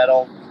rock and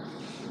metal.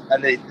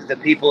 And the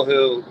people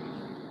who,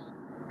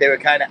 they were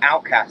kind of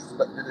outcasts,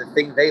 but the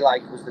thing they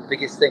liked was the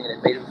biggest thing, and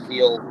it made them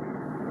feel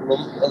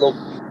a little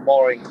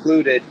more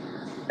included.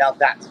 Now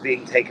that's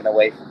being taken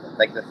away from them.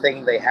 Like, the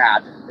thing they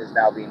had is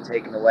now being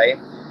taken away.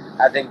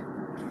 I think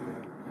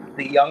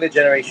the younger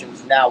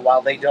generations now,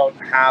 while they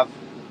haven't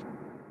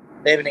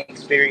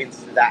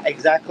experienced that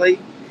exactly,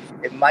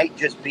 it might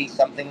just be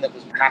something that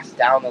was passed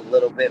down a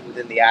little bit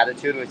within the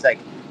attitude, where it's like,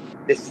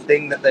 this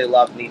thing that they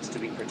love needs to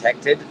be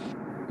protected.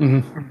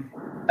 Mm-hmm.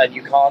 And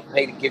you can't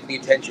pay to give the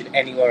attention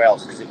anywhere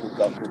else, because it will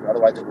go,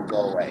 otherwise it will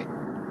go away.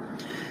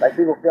 Like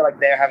people feel like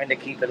they're having to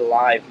keep it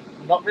alive,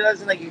 not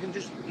realizing like you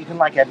can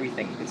like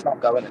everything. It's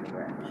not going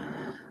anywhere.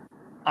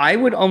 I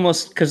would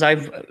almost, because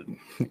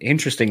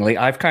interestingly,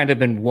 I've kind of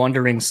been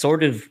wondering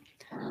sort of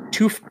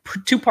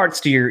two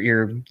parts to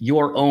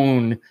your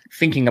own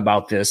thinking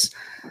about this.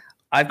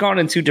 I've gone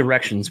in two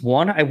directions.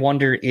 One, I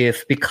wonder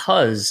if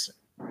because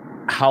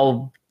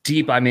how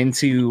deep I'm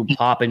into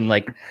pop and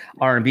like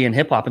R&B and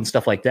hip hop and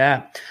stuff like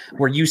that,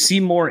 where you see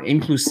more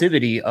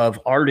inclusivity of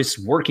artists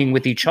working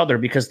with each other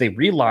because they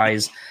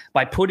realize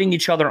by putting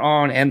each other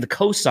on and the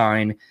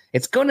cosign,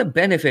 it's going to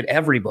benefit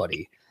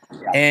everybody.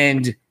 Yeah.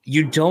 And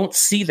you don't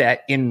see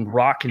that in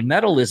rock and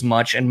metal as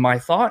much. And my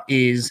thought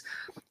is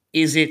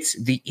it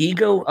the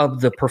ego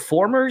of the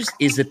performers?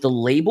 Is it the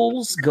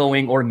labels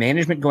going or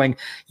management going,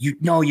 you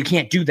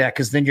can't do that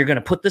because then you're going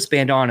to put this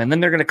band on and then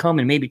they're going to come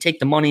and maybe take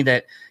the money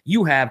that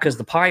you have because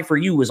the pie for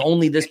you is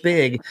only this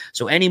big.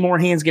 So any more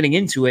hands getting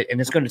into it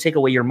and it's going to take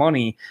away your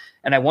money.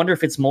 And I wonder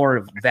if it's more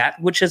of that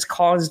which has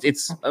caused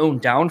its own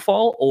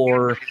downfall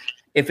or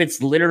if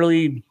it's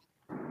literally.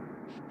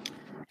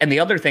 And the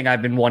other thing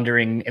I've been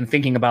wondering and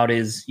thinking about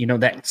is,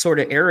 that sort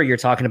of era you're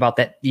talking about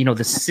that, the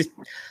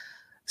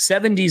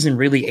 70s and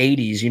really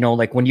 80s,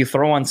 like when you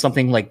throw on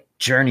something like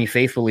Journey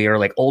Faithfully or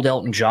like old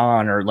Elton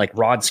John or like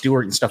Rod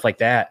Stewart and stuff like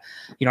that.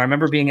 I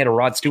remember being at a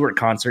Rod Stewart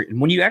concert,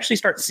 and when you actually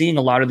start seeing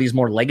a lot of these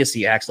more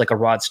legacy acts like a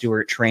Rod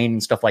Stewart, Train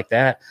and stuff like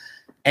that,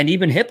 and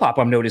even hip hop,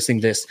 I'm noticing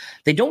this.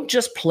 They don't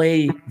just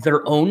play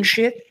their own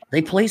shit.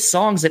 They play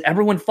songs that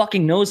everyone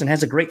fucking knows and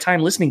has a great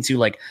time listening to.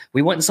 Like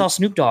we went and saw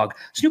Snoop Dogg.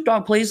 Snoop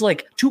Dogg plays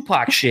like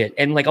Tupac shit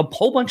and like a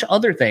whole bunch of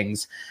other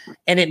things.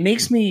 And it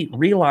makes me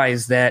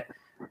realize that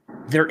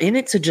they're in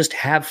it to just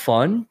have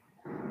fun.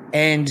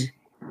 And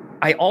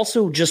I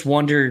also just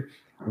wonder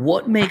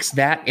what makes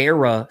that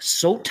era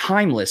so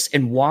timeless,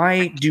 and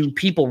why do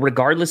people,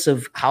 regardless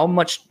of how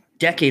much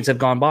decades have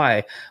gone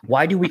by,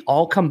 why do we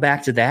all come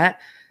back to that?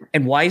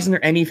 And why isn't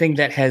there anything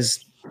that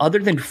has, other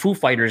than Foo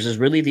Fighters is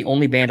really the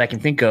only band I can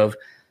think of,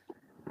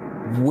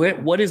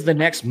 what is the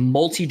next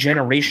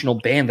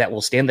multi-generational band that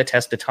will stand the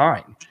test of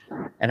time?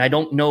 And I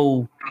don't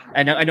know.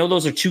 I know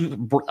those are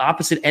two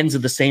opposite ends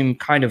of the same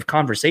kind of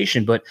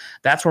conversation, but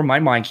that's where my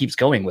mind keeps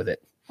going with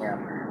it. Yeah.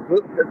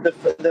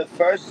 The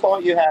first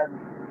thought you had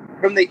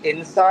from the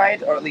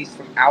inside, or at least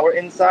from our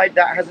inside,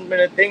 that hasn't been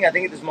a thing. I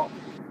think it's more.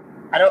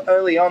 I know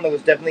early on there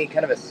was definitely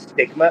kind of a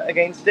stigma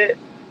against it.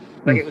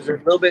 Like it was a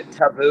little bit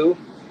taboo,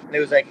 and it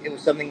was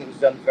something that was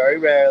done very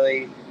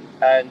rarely,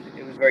 and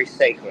it was very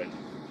sacred.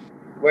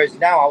 Whereas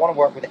now I want to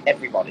work with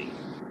everybody.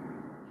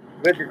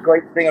 We had this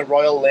great singer,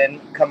 Royal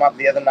Lynn, come up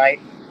the other night.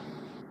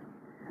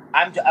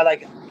 I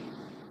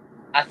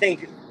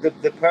think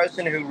the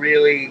person who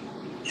really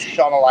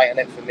shone a light on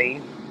it for me,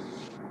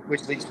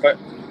 which leads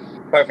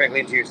perfectly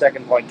into your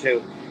second point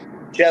too,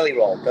 Jelly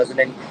Roll does an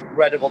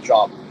incredible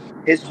job.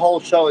 His whole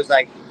show is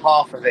like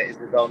half of it is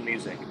his own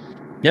music.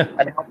 Yeah.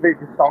 And half of it is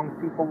the songs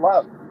people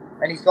love.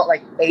 And he's got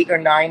like 8 or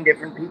 9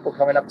 different people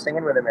coming up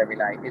singing with him every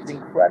night. It's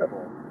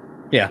incredible.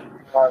 Yeah.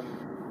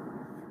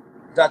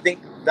 So I think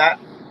that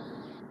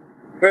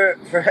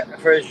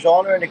for a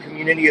genre and a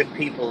community of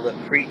people that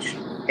preach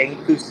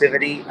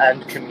inclusivity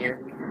and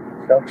community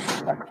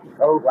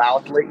so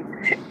loudly,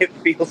 it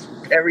feels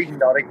very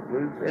not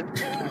inclusive,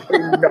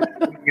 very not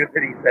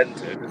community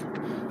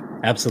centered.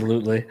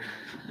 Absolutely.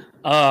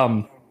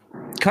 Kind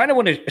of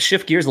want to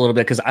shift gears a little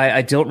bit because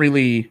I don't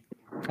really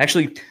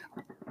actually.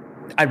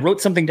 I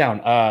wrote something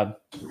down.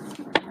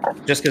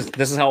 Just because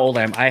this is how old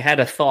I am. I had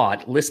a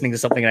thought listening to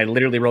something and I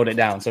literally wrote it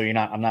down. So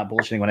I'm not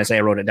bullshitting when I say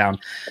I wrote it down.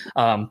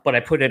 But I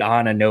put it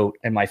on a note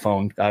in my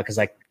phone because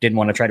I didn't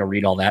want to try to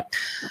read all that.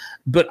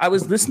 But I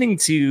was listening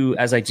to,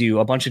 as I do,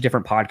 a bunch of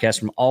different podcasts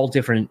from all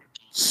different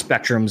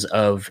spectrums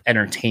of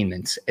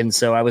entertainment. And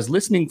so I was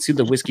listening to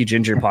the Whiskey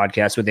Ginger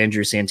podcast with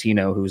Andrew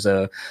Santino, who's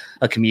a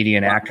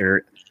comedian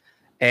actor.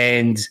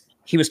 And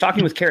he was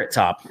talking with Carrot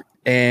Top.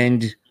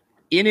 And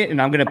in it,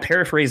 and I'm going to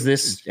paraphrase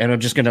this, and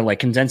I'm just going to like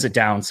condense it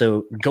down.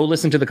 So go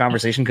listen to the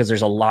conversation because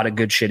there's a lot of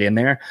good shit in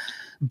there.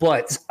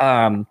 But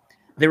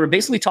they were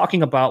basically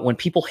talking about when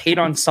people hate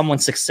on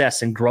someone's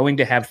success and growing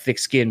to have thick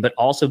skin, but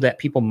also that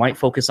people might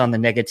focus on the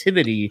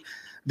negativity,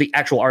 the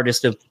actual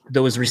artist of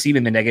those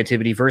receiving the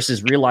negativity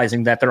versus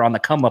realizing that they're on the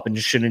come up and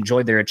just should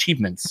enjoy their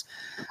achievements.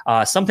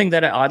 Something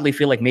that I oddly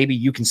feel like maybe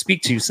you can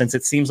speak to, since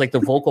it seems like the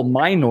vocal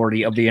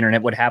minority of the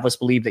internet would have us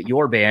believe that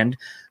your band,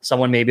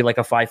 someone maybe like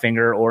a Five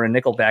Finger or a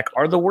Nickelback,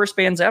 are the worst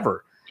bands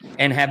ever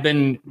and have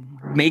been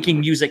making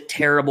music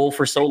terrible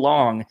for so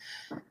long.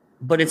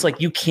 But it's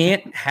like, you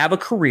can't have a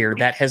career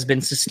that has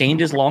been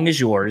sustained as long as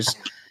yours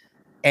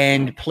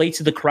and play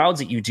to the crowds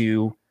that you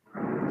do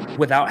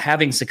without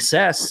having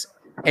success.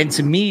 And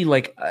to me,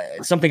 like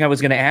something I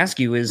was going to ask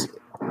you is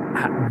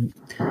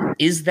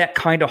that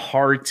kind of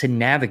hard to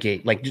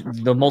navigate, like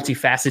the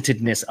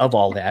multifacetedness of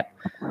all that?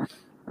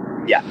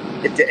 Yeah,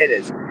 it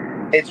is.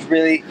 It's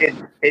really,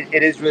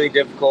 it is really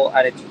difficult,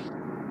 and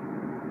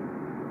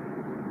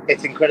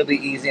it's incredibly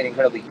easy and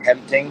incredibly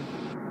tempting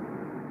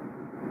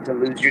to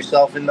lose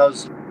yourself in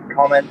those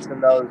comments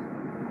and those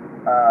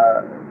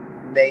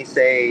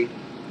naysay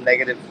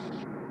negative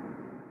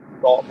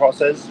thought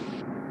processes.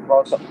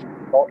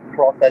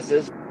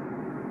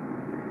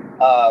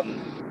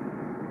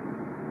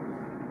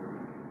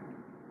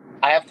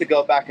 I have to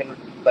go back and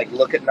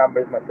look at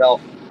numbers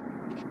myself,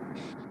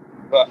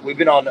 but we've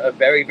been on a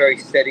very, very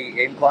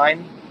steady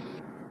incline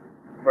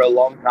for a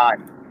long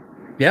time.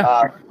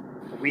 Yeah.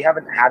 We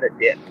haven't had a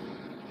dip.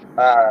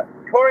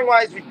 Touring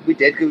wise, we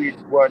did because we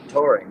weren't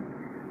touring,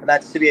 and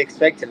that's to be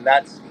expected. And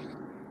that's,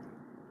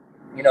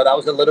 that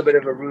was a little bit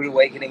of a rude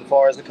awakening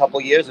for us a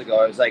couple years ago.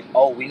 I was like,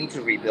 oh, we need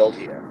to rebuild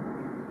here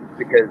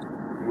because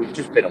we've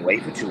just been away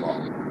for too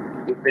long.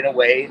 We've been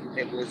away.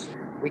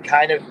 We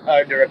kind of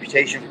earned a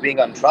reputation for being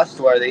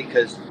untrustworthy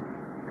because,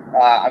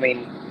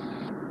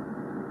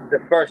 the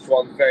first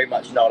one's very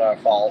much not our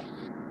fault.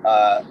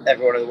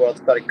 Everyone in the world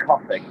started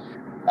coughing.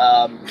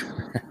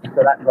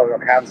 So that's why we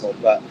got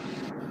cancelled. But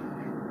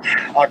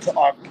our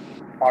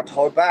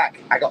tour back,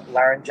 I got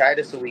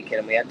laryngitis a weekend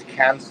and we had to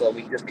cancel.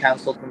 We just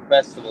cancelled some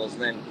festivals,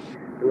 and then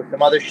there was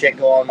some other shit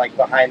going on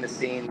behind the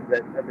scenes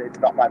that it's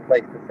not my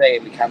place to say.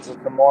 We cancelled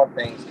some more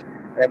things.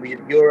 And then we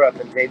did Europe,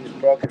 and James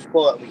broke his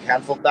foot and we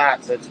cancelled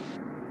that. So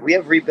we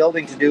have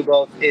rebuilding to do,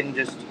 both in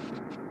just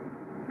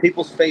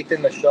people's faith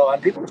in the show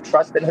and people's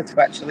trust in us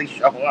to actually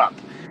show up.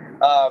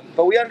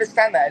 But we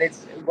understand that, and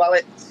while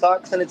it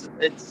sucks and it's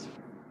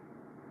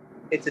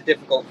a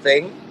difficult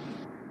thing,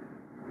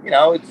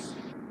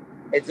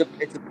 it's a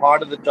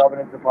part of the job,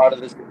 and it's a part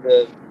of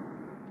the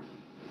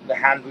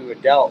hand we were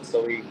dealt.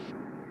 So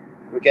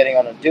we're getting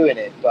on and doing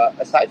it. But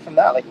aside from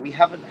that, we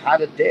haven't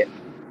had a dip.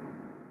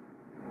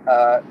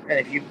 And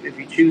if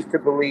you choose to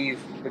believe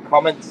the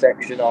comment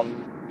section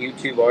on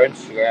YouTube or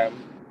Instagram,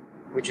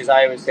 which, as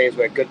I always say, is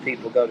where good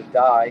people go to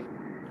die,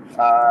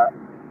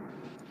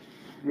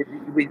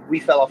 we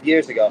fell off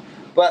years ago.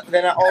 But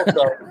then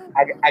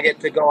I get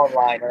to go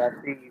online and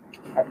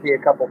I see a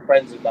couple of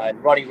friends of mine,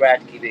 Ronnie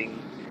Radke being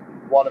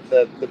one of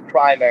the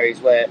primaries,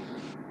 where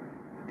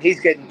he's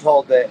getting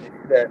told that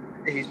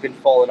he's been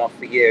falling off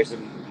for years,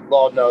 and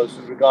Lord knows,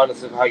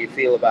 regardless of how you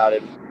feel about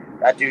him,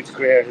 that dude's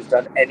career has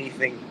done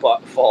anything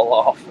but fall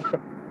off.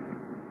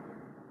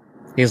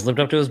 He's lived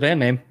up to his band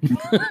name.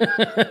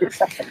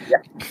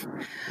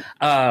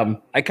 Yeah.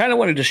 I kind of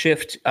wanted to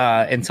shift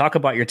and talk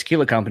about your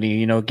tequila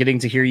company. Getting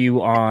to hear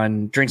you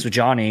on Drinks with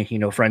Johnny.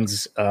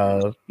 Friends.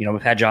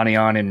 We've had Johnny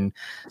on, and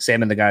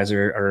Sam and the guys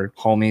are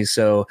homies.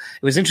 So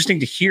it was interesting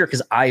to hear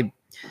because I'm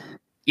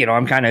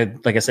kind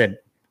of, like I said,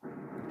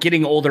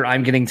 getting older.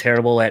 I'm getting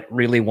terrible at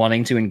really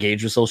wanting to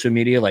engage with social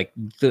media.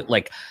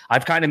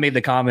 I've kind of made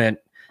the comment,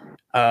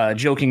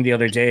 joking the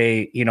other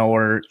day,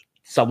 or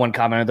someone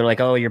commented, they're like,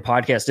 oh, your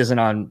podcast isn't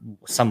on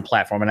some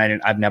platform, and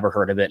I've never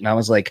heard of it. And I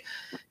was like,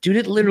 dude,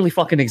 it literally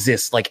fucking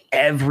exists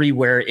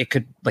everywhere. It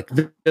could,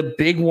 the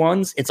big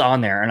ones, it's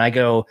on there. And I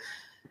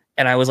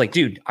was like,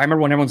 dude, I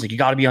remember when everyone's like, you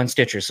got to be on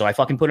Stitcher. So I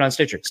fucking put it on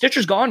Stitcher.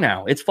 Stitcher's gone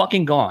now. It's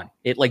fucking gone.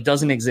 It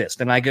doesn't exist.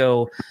 And I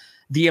go,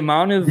 the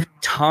amount of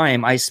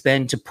time I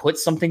spend to put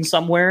something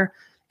somewhere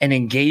and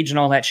engage and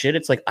all that shit,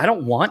 it's like, I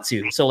don't want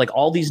to. So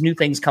all these new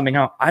things coming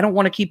out, I don't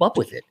want to keep up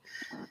with it.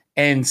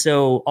 And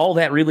so all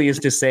that really is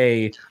to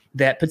say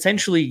that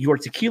potentially your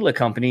tequila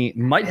company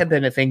might have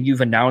been a thing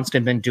you've announced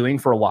and been doing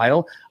for a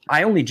while.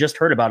 I only just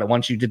heard about it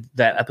once you did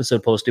that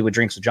episode posted with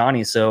Drinks with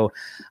Johnny. So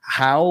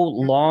how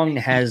long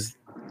has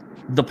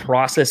the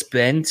process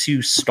been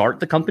to start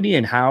the company,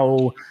 and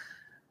how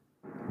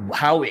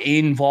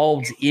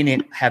involved in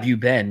it have you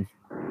been?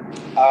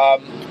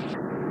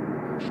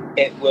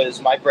 It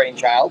was my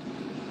brainchild.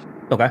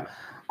 Okay.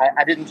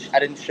 I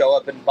didn't show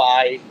up and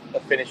buy a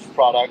finished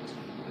product.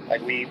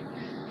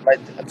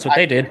 That's what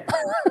they did.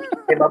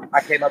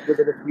 I came up with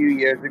it a few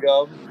years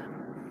ago,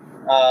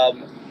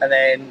 and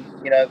then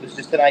it was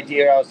just an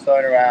idea I was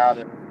throwing around,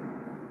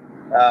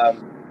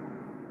 and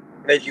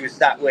Reggie was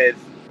sat with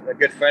a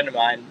good friend of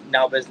mine,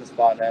 now business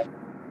partner,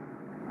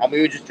 and we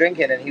were just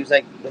drinking, and he was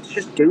like, "Let's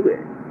just do it."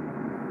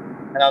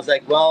 And I was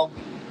like, "Well,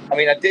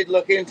 I did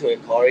look into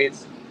it, Corey.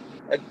 It's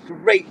a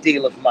great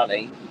deal of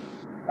money,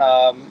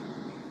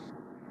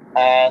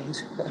 and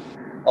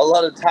a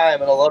lot of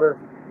time, and a lot of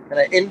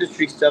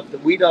industry stuff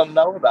that we don't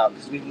know about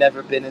because we've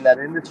never been in that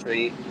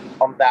industry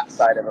on that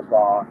side of a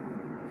bar."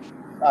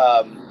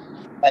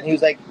 And he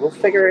was like, "We'll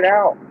figure it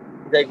out."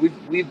 He's like,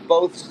 we've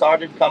both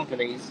started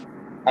companies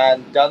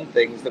and done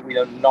things that we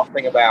know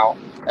nothing about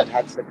and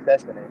had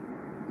success in it.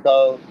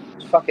 So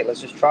fuck it, let's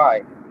just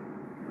try.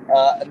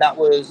 And that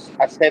was,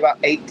 I'd say, about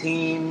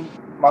 18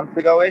 months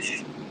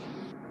ago-ish.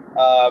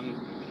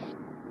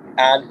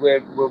 And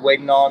we're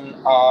waiting on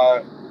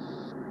our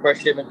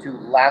first shipment to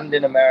land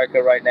in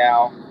America right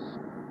now.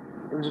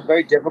 It was a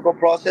very difficult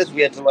process.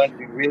 We had to learn to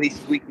be really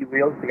squeaky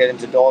wheels to get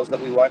into doors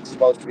that we weren't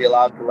supposed to be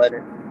allowed to be let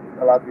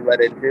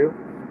into.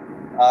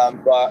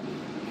 But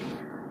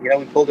we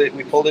pulled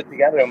it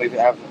together, and we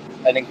have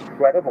an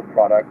incredible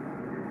product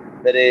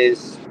that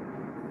is.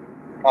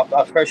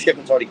 Our first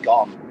shipment's already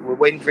gone. We're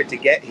waiting for it to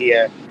get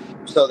here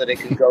so that it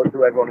can go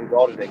to everyone who's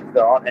ordered it.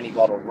 There aren't any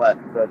bottles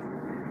left, but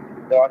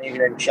there aren't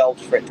even any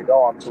shelves for it to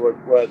go on. So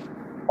we're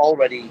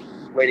already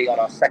waiting on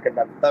our second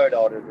and third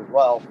orders as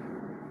well.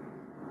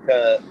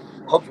 to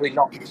hopefully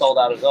not be sold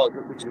out of those,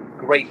 which is a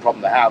great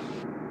problem to have.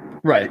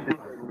 Right.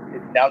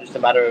 It's now just a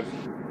matter of,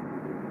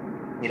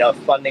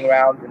 funding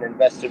rounds and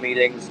investor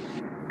meetings,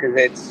 because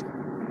it's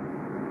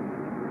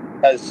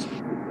as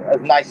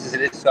nice as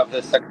it is to have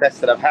the success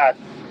that I've had.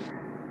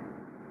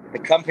 The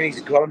company's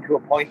grown to a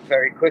point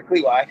very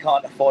quickly where I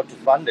can't afford to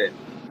fund it.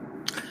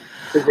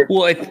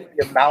 Well,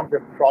 the amount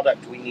of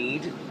product we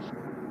need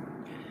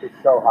is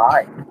so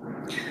high.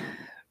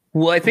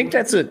 Well, I think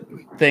that's a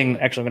thing.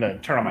 Actually, I'm going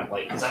to turn on my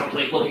light because I don't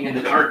like looking in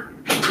the dark.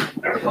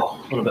 There we go.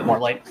 A little bit more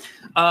light.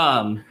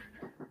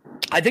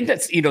 I think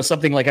that's,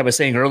 something like I was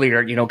saying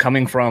earlier,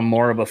 coming from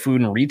more of a food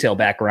and retail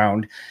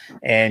background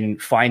and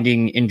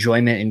finding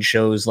enjoyment in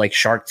shows like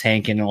Shark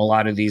Tank and a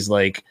lot of these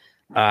like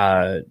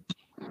The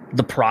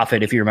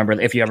Profit, if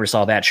you ever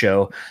saw that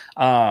show.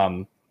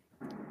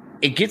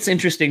 It gets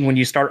interesting when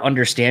you start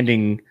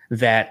understanding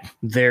that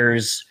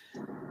there's,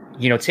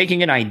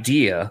 taking an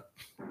idea,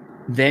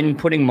 then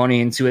putting money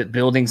into it,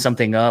 building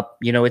something up.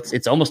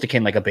 It's almost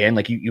akin like a band.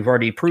 Like you've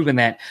already proven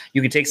that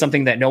you can take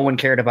something that no one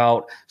cared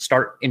about,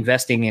 start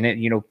investing in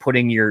it,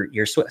 putting your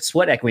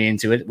sweat equity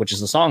into it, which is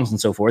the songs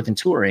and so forth, and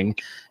touring,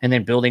 and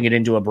then building it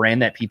into a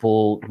brand that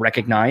people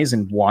recognize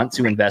and want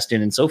to invest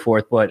in and so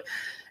forth. But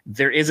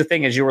there is a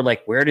thing, as you were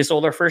like, where does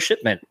all our first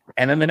shipment?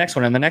 And then the next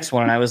one and the next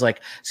one. And I was like,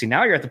 see,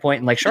 now you're at the point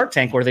in like Shark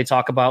Tank where they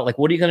talk about like,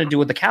 what are you going to do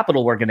with the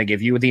capital we're going to give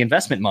you with the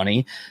investment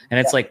money? And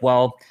it's like,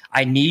 well,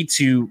 I need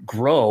to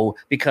grow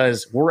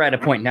because we're at a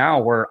point now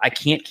where I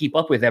can't keep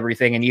up with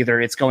everything. And either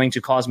it's going to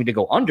cause me to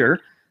go under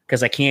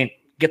because I can't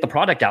get the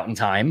product out in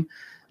time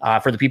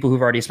for the people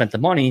who've already spent the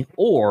money,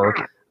 or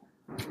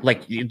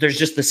like there's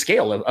just the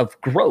scale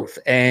of growth.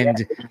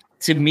 And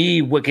to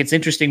me, what gets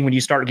interesting when you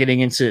start getting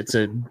into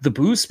the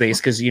booze space,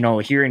 because,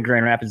 here in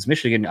Grand Rapids,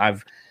 Michigan,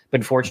 I've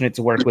been fortunate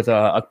to work with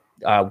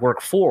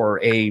work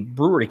for a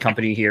brewery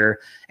company here,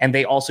 and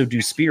they also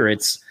do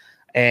spirits.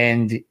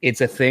 And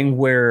it's a thing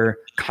where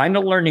kind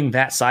of learning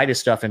that side of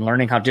stuff and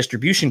learning how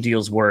distribution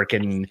deals work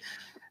and,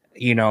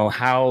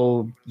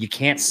 how you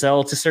can't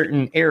sell to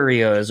certain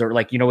areas, or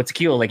like, with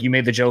tequila, like you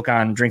made the joke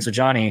on Drinks with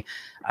Johnny.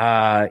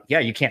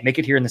 You can't make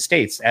it here in the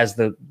States. As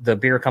the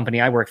beer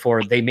company I work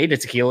for, they made a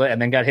tequila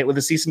and then got hit with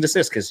a cease and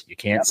desist because you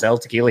can't sell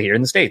tequila here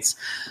in the States.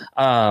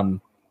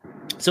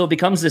 So it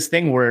becomes this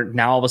thing where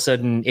now all of a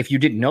sudden, if you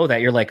didn't know that,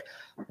 you're like,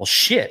 well,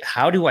 shit,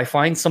 how do I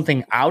find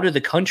something out of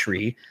the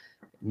country?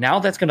 Now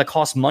that's going to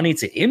cost money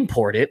to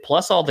import it,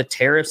 plus all the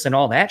tariffs and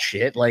all that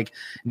shit. Like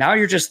now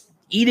you're just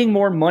eating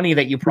more money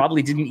that you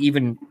probably didn't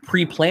even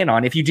pre-plan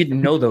on if you didn't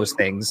know those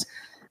things.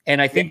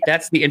 And I think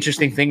that's the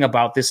interesting thing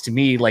about this to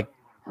me, like,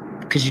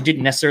 because you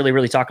didn't necessarily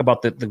really talk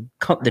about the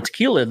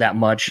tequila that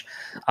much,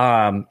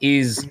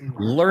 is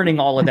learning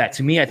all of that.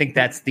 To me, I think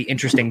that's the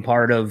interesting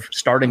part of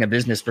starting a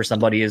business for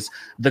somebody, is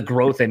the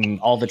growth and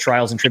all the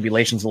trials and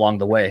tribulations along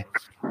the way.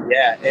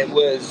 Yeah,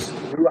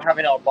 we were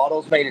having our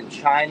bottles made in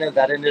China.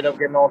 That ended up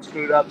getting all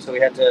screwed up. So we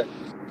had to,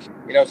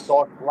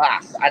 source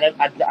glass. I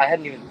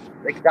hadn't even,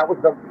 like, that was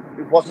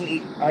it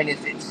wasn't, I mean,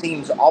 it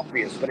seems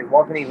obvious, but it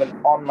wasn't even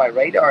on my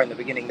radar in the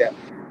beginning that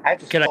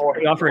Can I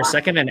cut you off for a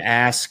second and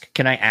ask,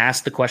 can I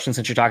ask the question,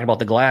 since you're talking about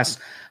the glass,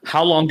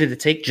 how long did it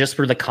take just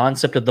for the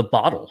concept of the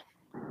bottle?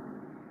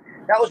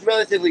 That was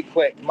relatively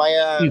quick.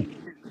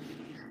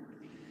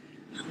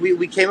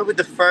 We came up with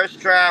the first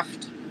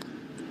draft,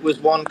 was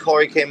one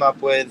Corey came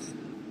up with,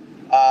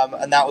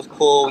 and that was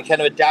cool. We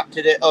kind of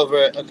adapted it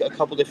over a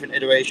couple different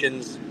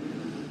iterations.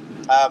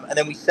 And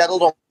then we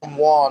settled on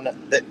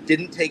one that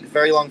didn't take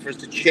very long for us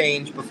to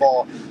change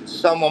before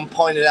someone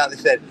pointed out, they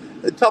said,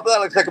 the top of that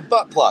looks like a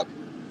butt plug.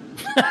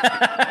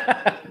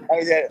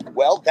 I said,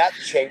 well,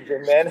 that's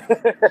changing, man.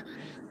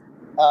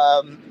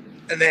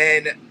 And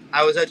then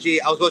I was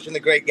watching The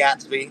Great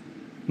Gatsby.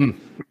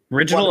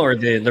 Original or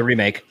the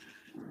remake?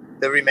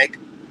 The remake.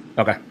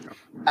 Okay.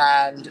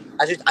 And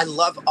I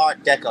love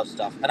Art Deco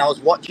stuff. And I was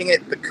watching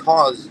it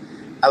because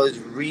I was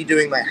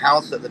redoing my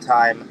house at the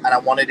time, and I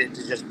wanted it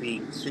to just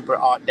be super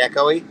Art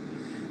Deco-y.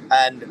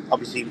 And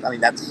obviously, I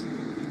mean, that's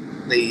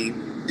the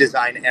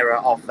design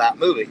era of that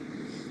movie.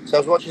 So I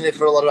was watching it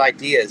for a lot of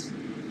ideas.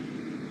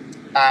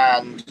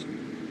 And,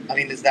 I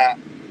mean, there's that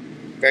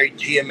very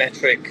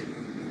geometric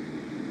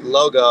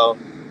logo.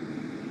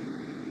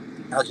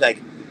 I was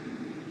like,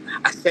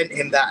 I sent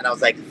him that, and I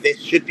was like, this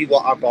should be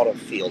what our bottle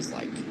feels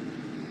like.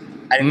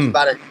 And it was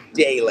about a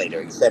day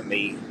later, he sent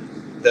me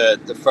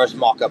the first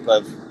mock-up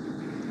of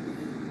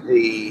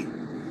the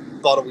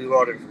bottle we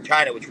ordered from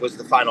China, which was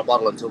the final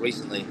bottle until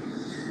recently.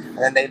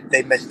 And then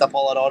they messed up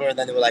all that order, and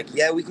then they were like,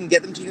 yeah, we can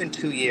get them to you in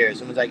 2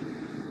 years. And I was like,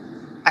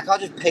 I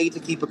can't just pay to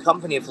keep a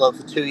company afloat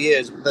for 2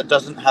 years that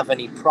doesn't have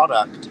any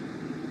product,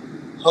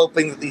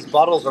 hoping that these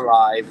bottles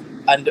arrive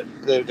and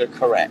they're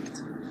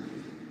correct.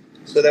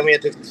 So then we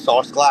had to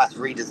source glass,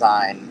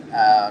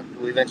 redesign.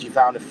 We eventually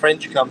found a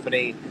French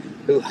company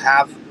who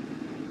have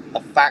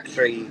a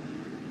factory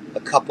a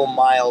couple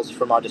miles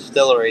from our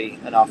distillery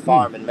and our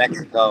farm in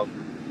Mexico.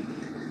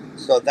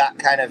 So that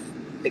kind of,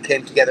 it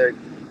came together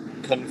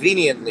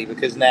conveniently,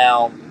 because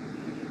now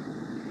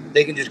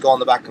they can just go on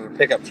the back of a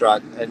pickup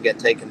truck and get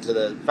taken to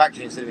the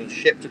factory instead of being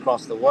shipped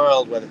across the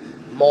world, where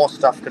more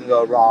stuff can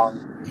go wrong,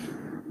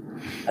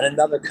 and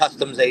another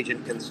customs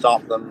agent can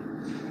stop them.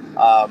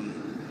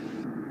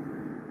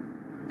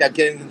 Yeah,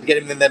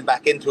 getting them then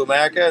back into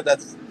America,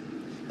 that's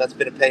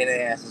been a pain in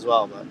the ass as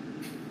well. But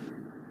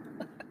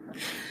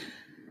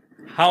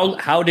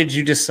how did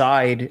you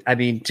decide? I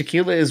mean,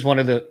 tequila is one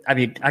of the. I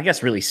mean, I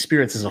guess really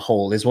spirits as a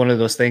whole is one of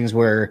those things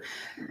where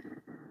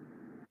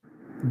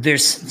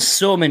there's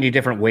so many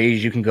different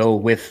ways you can go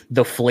with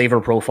the flavor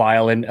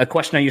profile. And a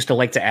question I used to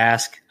like to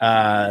ask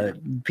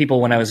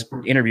people when I was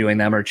interviewing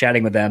them or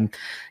chatting with them,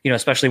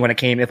 especially when it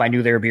came, if I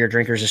knew they were beer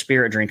drinkers or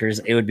spirit drinkers,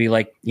 it would be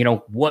like,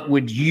 what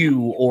would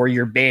you or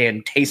your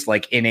band taste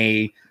like in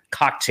a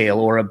cocktail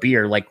or a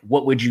beer? Like,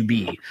 what would you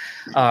be?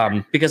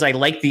 Because I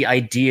like the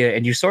idea,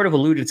 and you sort of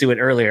alluded to it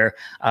earlier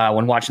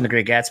when watching The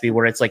Great Gatsby,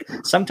 where it's like,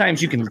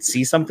 sometimes you can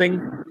see something,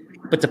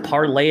 but to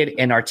parlay it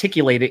and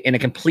articulate it in a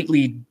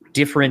completely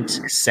different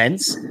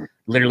sense,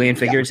 literally and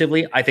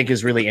figuratively, I think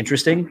is really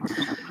interesting.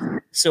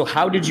 So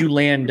how did you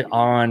land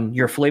on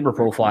your flavor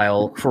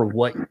profile for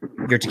what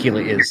your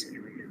tequila is?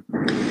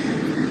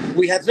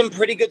 We had some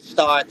pretty good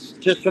starts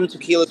just from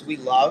tequilas we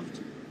loved.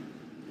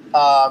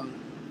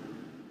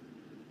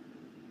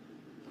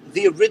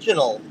 The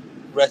original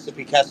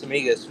recipe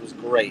Casamigos was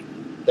great,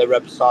 the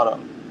Reposado.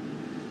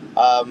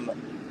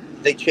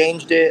 They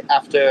changed it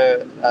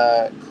after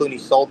Clooney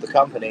sold the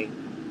company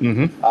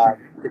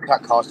to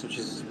cut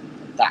costs,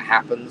 that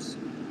happens.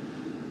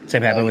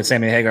 Same happened with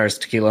Sammy Hagar's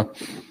tequila.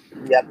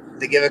 Yep,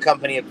 they give a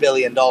company $1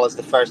 billion.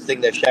 The first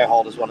thing their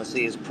shareholders want to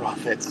see is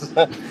profits.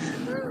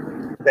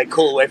 They're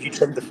cool. If you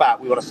trim the fat,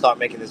 we want to start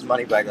making this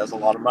money back. That's a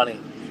lot of money.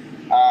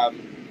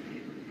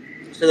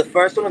 So the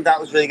first one of that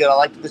was really good. I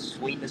liked the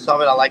sweetness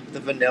of it. I liked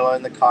the vanilla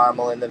and the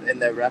caramel in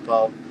their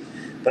repo,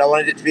 but I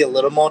wanted it to be a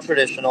little more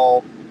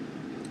traditional,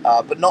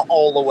 but not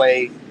all the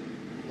way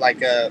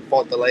like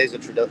Fort de Laser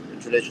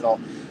traditional.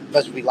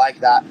 Because we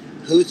like that.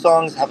 Who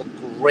songs have a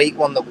great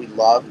one that we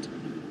loved,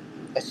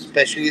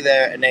 especially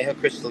their Añejo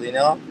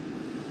Cristalino,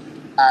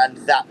 and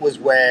that was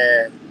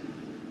where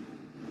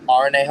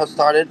our Añejo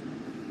started.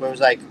 Where it was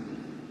like,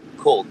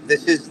 cool,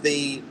 this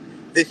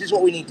is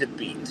what we need to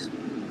beat.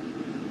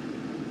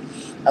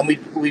 And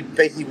we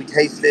basically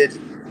tasted,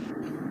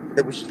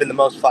 which has been the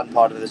most fun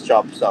part of this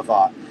job so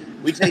far.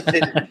 We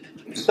tasted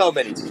so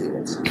many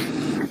tequilas,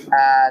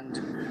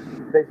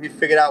 and basically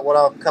figured out what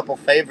our couple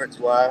favorites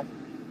were.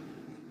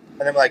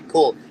 And then we're like,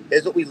 cool,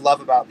 here's what we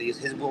love about these,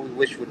 here's what we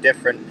wish were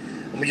different.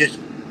 And we just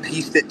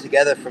pieced it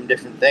together from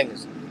different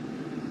things.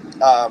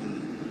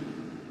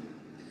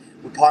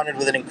 We partnered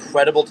with an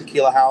incredible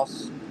tequila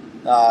house,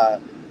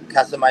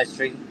 Casa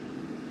Maestri,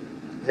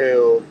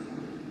 who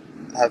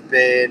have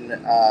been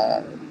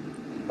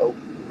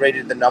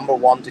rated the number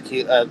one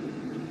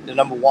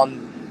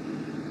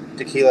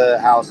tequila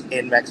house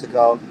in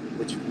Mexico,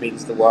 which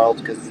means the world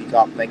because you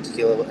can't make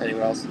tequila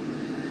anywhere else.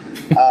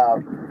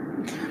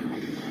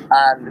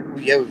 And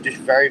we were just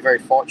very, very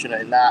fortunate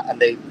in that, and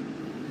they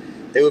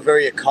were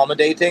very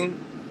accommodating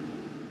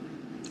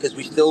because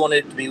we still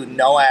wanted it to be with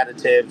no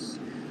additives.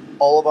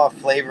 All of our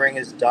flavoring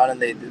is done, and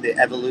the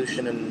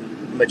evolution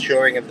and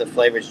maturing of the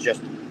flavor is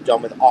just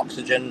done with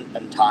oxygen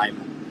and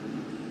time.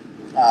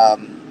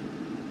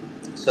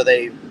 So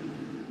they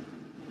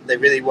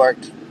really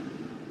worked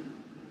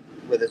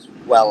with us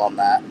well on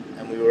that,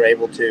 and we were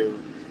able to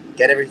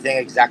get everything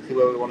exactly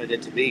where we wanted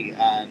it to be.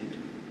 And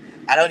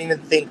I don't even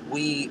think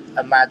we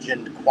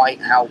imagined quite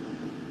how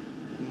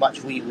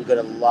much we were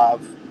going to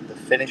love the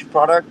finished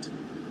product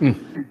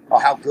or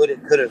how good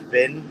it could have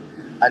been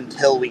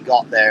until we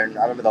got there. And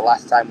I remember the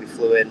last time we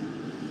flew in,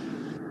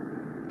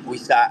 we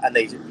sat and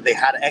they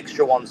had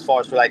extra ones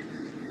for us. We're like,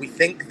 we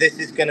think this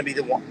is going to be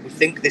the one. We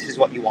think this is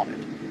what you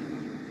wanted.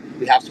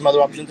 We have some other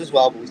options as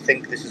well, but we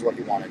think this is what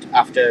you wanted.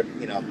 After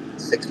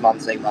 6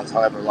 months, 8 months,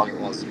 however long it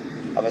was,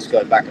 of us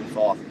going back and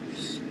forth.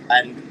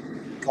 And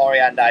Corey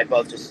and I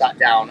both just sat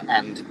down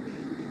and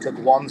took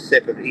one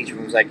sip of each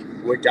and was like,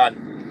 we're done.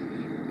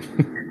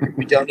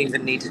 We don't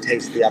even need to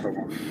taste the other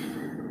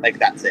one. Like,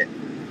 that's it.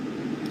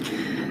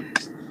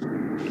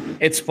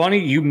 It's funny,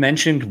 you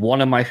mentioned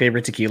one of my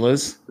favorite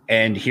tequilas,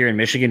 and here in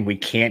Michigan, we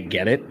can't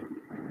get it.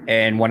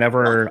 And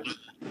whenever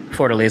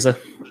Fortaleza.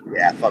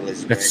 Yeah,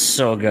 Fortaleza. That's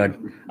so good.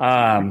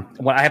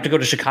 Well, I have to go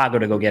to Chicago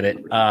to go get it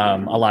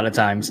a lot of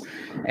times.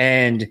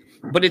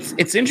 But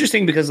it's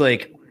interesting because,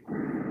 like,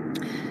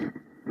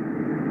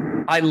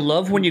 I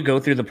love when you go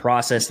through the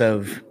process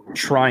of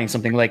trying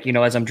something, like,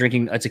 as I'm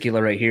drinking a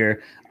tequila right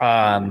here.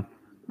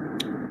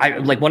 I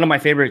like, one of my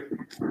favorite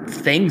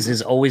things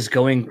is always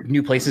going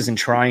new places and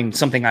trying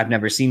something I've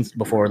never seen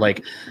before.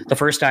 Like the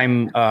first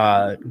time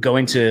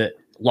going to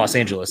Los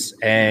Angeles,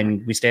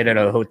 and we stayed at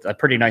a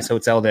pretty nice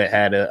hotel that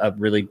had a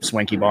really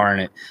swanky bar in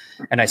it.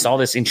 And I saw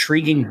this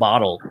intriguing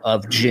bottle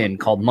of gin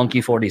called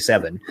Monkey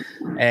 47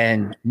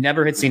 and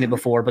never had seen it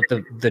before, but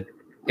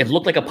it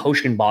looked like a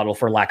potion bottle,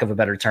 for lack of a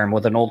better term,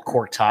 with an old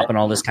cork top and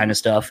all this kind of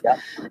stuff. Yeah.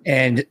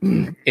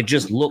 And it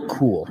just looked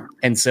cool.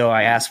 And so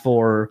I asked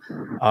for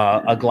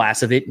a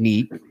glass of it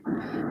neat.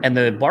 And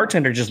the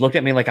bartender just looked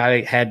at me like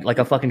I had like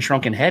a fucking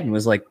shrunken head and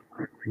was like,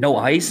 no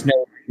ice,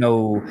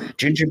 no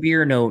ginger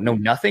beer, no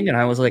nothing. And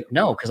I was like,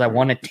 no, because I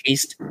want to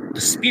taste the I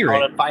spirit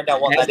want to find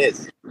out what that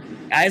is.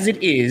 as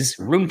it is,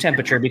 room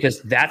temperature,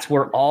 because that's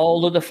where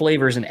all of the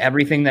flavors and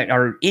everything that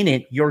are in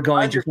it you're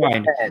going to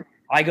find. 100%.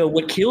 I go,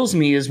 what kills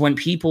me is when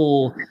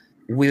people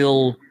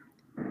will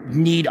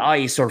need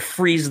ice or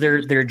freeze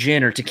their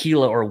gin or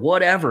tequila or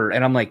whatever,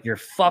 and I'm like, you're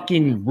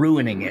fucking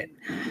ruining it.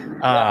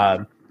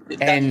 That's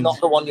And not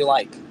the one you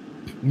like.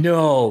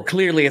 no,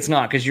 clearly it's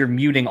not, because you're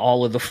muting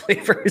all of the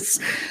flavors.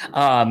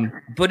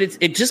 But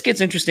it just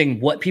gets interesting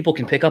what people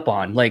can pick up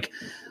on. Like,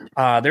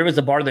 there was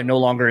a bar that no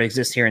longer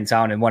exists here in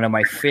town, and one of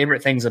my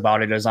favorite things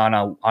about it is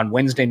on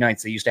Wednesday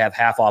nights they used to have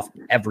half off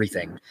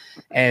everything.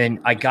 And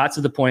I got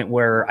to the point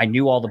where I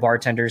knew all the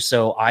bartenders,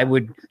 so I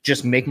would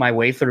just make my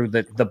way through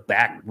the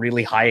back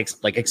really high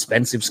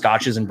expensive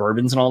scotches and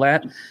bourbons and all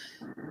that,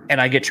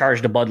 and I get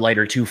charged a Bud Light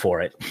or two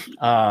for it.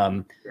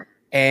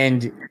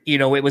 And, you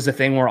know, it was a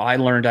thing where I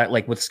learned that,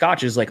 like, with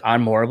scotches, like,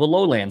 I'm more of a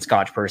lowland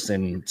scotch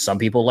person. Some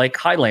people like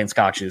highland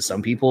scotches.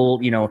 Some people,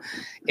 you know,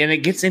 and it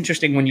gets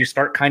interesting when you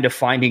start kind of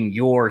finding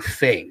your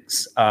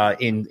things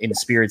in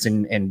spirits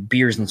and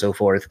beers and so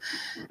forth.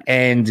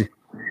 And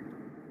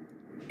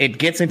it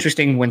gets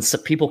interesting when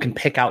people can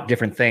pick out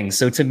different things.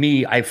 So to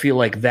me, I feel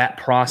like that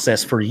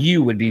process for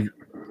you would be,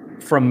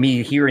 from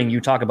me hearing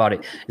you talk about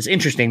it, is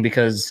interesting,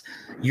 because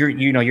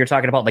you're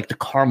talking about like the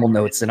caramel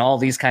notes and all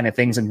these kind of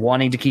things and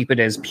wanting to keep it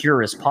as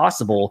pure as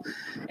possible.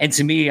 And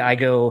to me, I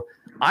go,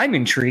 I'm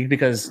intrigued,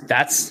 because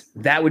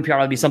that would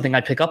probably be something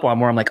I'd pick up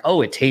on, where I'm like,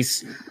 oh,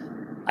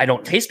 I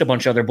don't taste a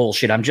bunch of other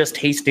bullshit. I'm just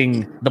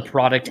tasting the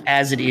product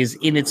as it is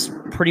in its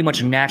pretty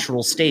much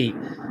natural state.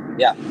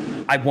 Yeah.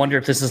 I wonder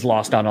if this is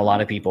lost on a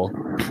lot of people.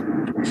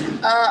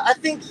 I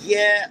think,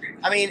 yeah.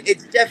 I mean,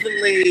 it's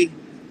definitely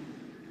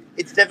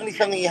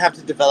something you have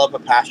to develop a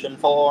passion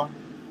for.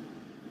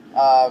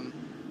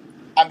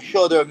 I'm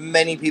sure there are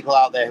many people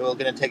out there who are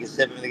going to take a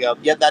sip and they go,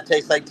 "Yep, that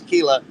tastes like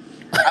tequila."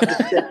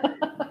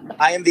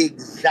 I am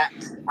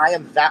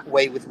that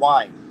way with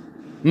wine.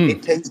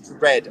 It tastes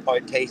red or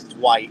it tastes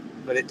white,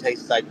 but it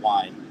tastes like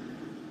wine.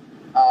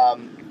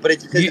 But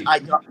it's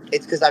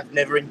because I've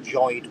never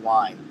enjoyed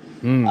wine.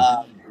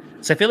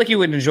 So I feel like you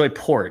would enjoy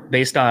port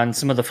based on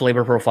some of the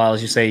flavor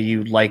profiles you say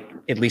you like,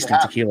 at least in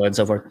tequila and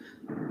so forth.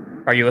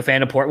 Are you a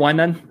fan of port wine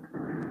then?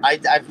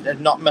 I've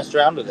not messed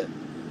around with it.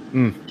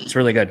 It's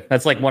really good.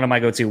 That's like one of my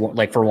go-to,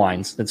 like, for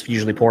wines. It's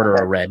usually porter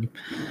or red,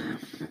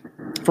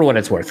 for what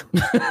it's worth.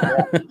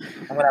 Yeah.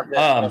 I'm gonna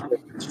have to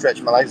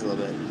stretch my legs a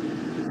little bit.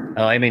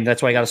 I mean,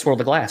 that's why I got to swirl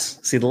the glass,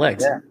 see the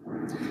legs.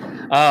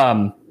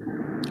 Yeah.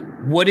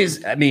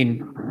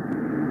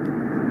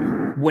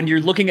 When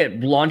you're looking at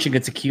launching a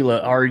tequila,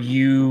 are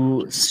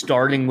you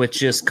starting with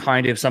just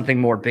kind of something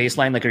more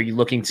baseline? Like, are you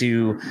looking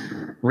to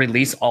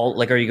release all,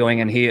 like, are you going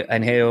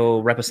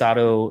Añejo,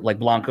 Reposado, like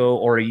Blanco,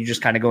 or are you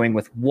just kind of going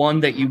with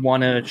one that you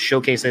want to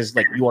showcase as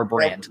like your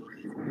brand?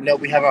 No,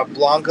 we have our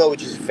Blanco,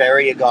 which is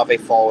very agave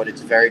forward.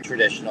 It's very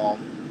traditional.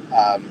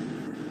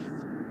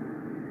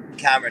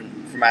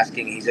 Cameron from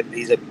Asking, he's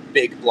a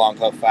big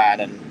Blanco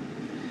fan, and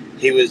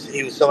he was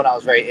someone I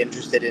was very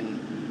interested in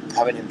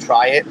having him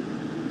try it.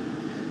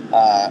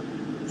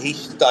 He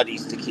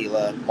studies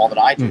tequila more than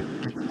I do,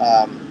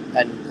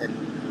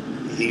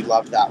 and he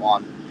loved that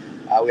one.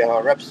 We have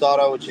our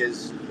Reposado, which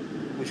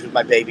was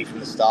my baby from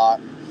the start.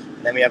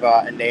 And then we have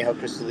our Añejo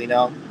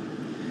Cristalino.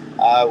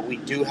 We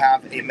do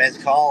have a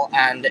Mezcal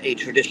and a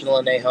traditional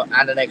Añejo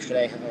and an extra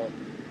Añejo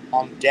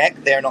on deck.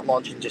 They're not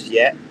launching just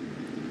yet,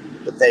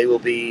 but they will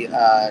be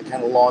kind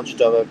of launched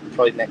over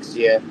probably next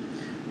year.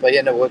 But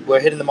yeah, no,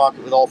 we're hitting the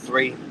market with all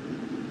three.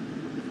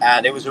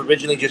 And it was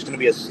originally just going to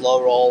be a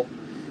slow roll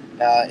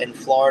in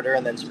Florida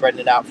and then spreading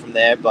it out from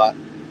there. But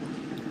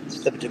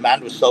the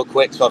demand was so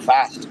quick, so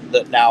fast,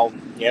 that now,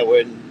 yeah,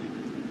 we're in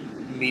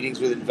meetings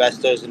with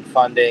investors and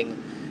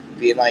funding,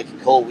 being like,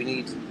 "Cool, we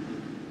need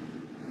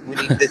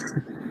this,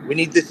 we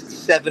need this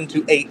 7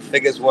 to 8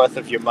 figures worth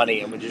of your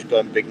money," and we're just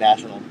going big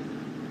national.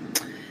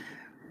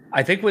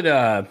 I think what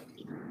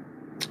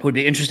would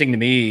be interesting to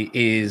me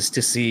is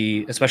to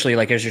see, especially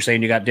like as you're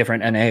saying, you got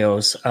different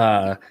Añejos,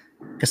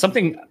 because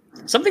something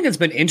that's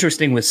been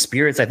interesting with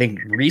spirits, I think,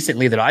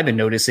 recently that I've been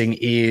noticing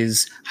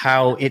is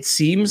how it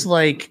seems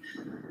like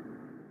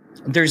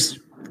there's.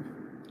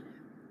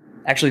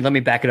 Actually, let me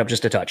back it up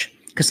just a touch.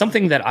 Because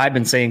something that I've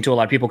been saying to a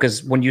lot of people,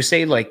 because when you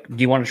say, like,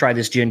 do you want to try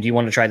this gin? Do you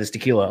want to try this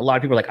tequila? A lot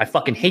of people are like, I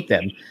fucking hate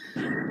them.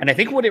 And I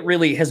think what it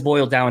really has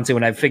boiled down to,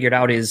 and I've figured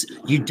out, is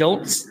you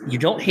don't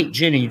hate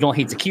gin and you don't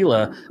hate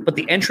tequila, but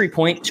the entry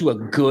point to a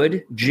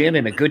good gin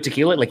and a good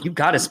tequila, like, you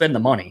got to spend the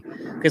money.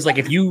 Because, like,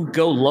 if you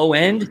go low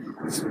end,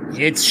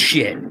 it's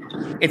shit.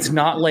 It's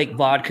not like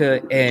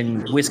vodka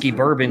and whiskey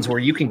bourbons where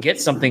you can get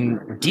something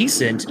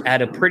decent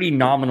at a pretty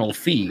nominal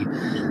fee.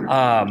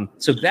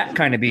 So that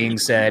kind of being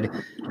said,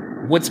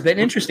 what's been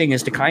interesting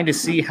is to kind of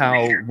see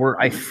how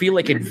I feel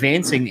like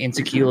advancing in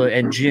tequila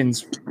and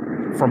gins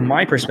from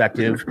my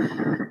perspective,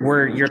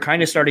 where you're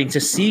kind of starting to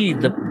see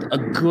a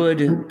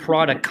good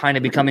product kind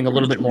of becoming a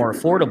little bit more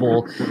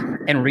affordable.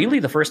 And really,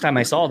 the first time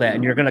I saw that,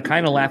 and you're going to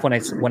kind of laugh when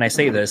I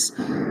say this,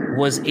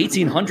 was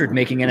 1800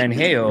 making an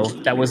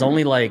Añejo that was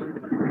only like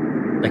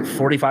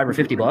 45 or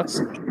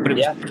 $50, but it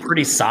was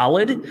pretty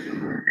solid,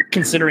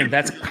 considering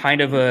that's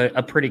kind of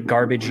a pretty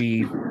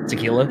garbagey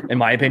tequila, in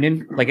my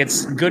opinion. Like,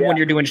 it's good when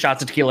you're doing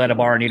shots of tequila at a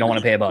bar and you don't want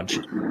to pay a bunch.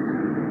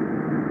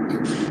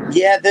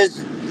 Yeah, there's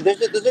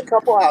a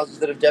couple houses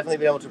that have definitely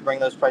been able to bring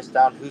those prices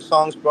down.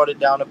 Husong's brought it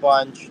down a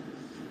bunch.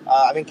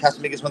 I mean,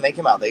 Casamigos, when they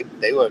came out, they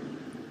were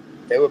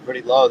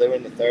pretty low. They were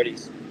in the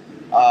 30s.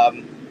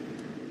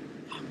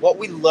 What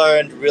we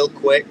learned real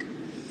quick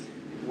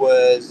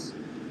was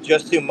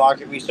just through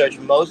market research,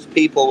 most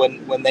people,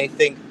 when they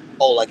think,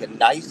 oh, like a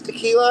nice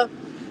tequila,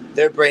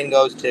 their brain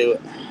goes to,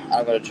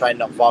 I'm going to try and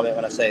not vomit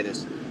when I say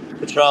this,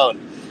 Patron.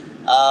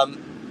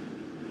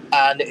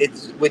 And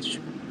which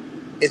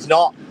is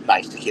not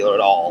nice tequila at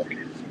all,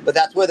 but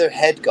that's where their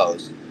head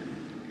goes.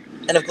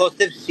 And of course,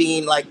 they've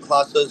seen like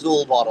Clase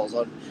Azul bottles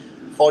or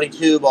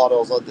 42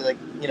 bottles or like,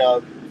 you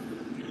know,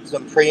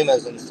 some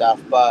Primas and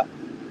stuff, but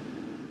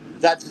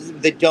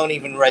they don't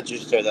even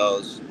register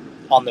those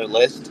on their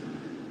list.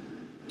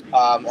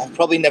 I've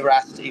probably never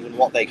asked even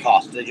what they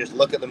cost. They just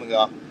look at them and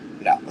go,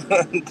 no.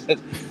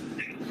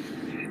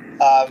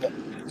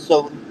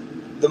 So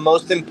the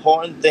most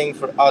important thing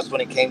for us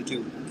when it came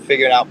to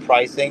figuring out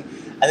pricing,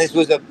 and this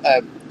was a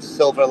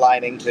silver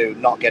lining to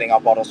not getting our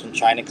bottles from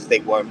China because they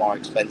were more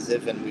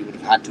expensive and we would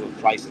have had to have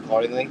priced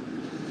accordingly.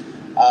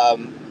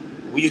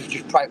 We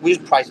just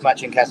price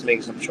matching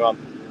Casamigos and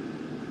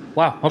Patron.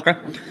 Wow. Okay.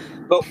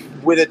 But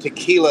with a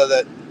tequila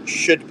that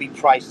should be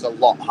priced a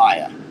lot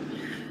higher.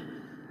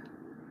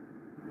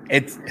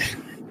 It's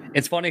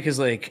funny because,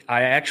 like,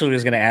 I actually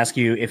was going to ask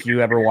you if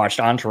you ever watched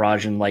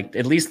Entourage and, like,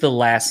 at least the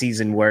last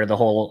season where the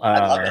whole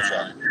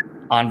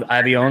on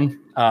Avión.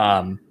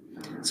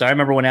 So I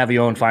remember when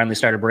Avión finally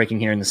started breaking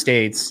here in the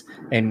States,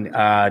 and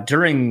I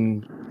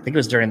think it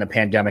was during the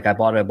pandemic, I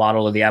bought a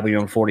bottle of the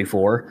Avión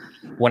 44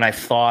 when I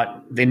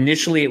thought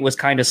initially it was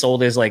kind of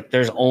sold as like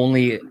we're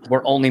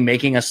only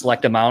making a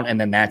select amount and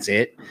then that's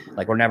it.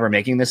 Like, we're never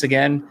making this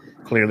again.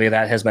 Clearly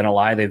that has been a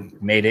lie.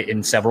 They've made it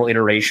in several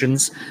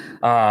iterations.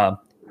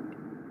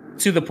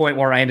 To the point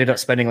where I ended up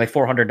spending like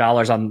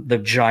 $400 on the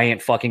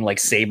giant fucking like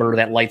saber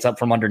that lights up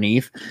from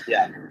underneath.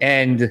 Yeah.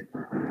 And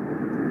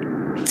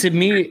to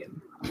me,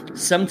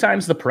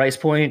 sometimes the price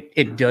point,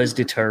 it does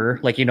deter.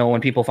 Like, you know,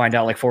 when people find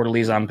out like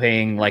Fortaleza, I'm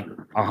paying like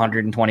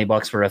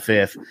 $120 for a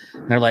fifth,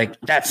 and they're like,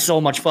 that's so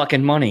much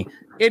fucking money.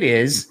 It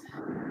is.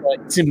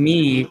 But to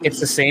me, it's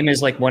the same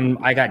as like when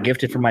I got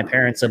gifted from my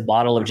parents a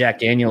bottle of Jack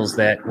Daniels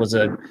that was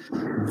a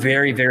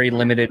very, very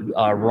limited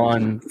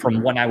run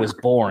from when I was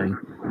born.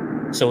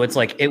 So it's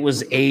like, it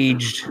was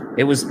aged.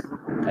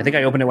 I think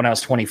I opened it when I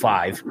was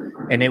 25,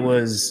 and it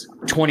was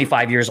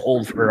 25 years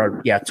old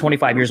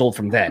 25 years old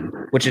from then,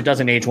 which it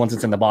doesn't age once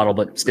it's in the bottle,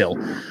 but still.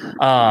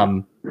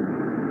 And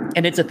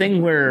it's a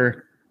thing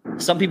where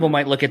some people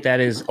might look at that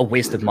as a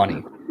waste of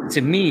money.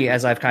 To me,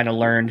 as I've kind of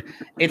learned,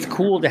 it's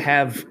cool to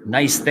have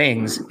nice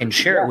things and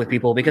share it with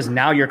people, because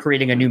now you're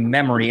creating a new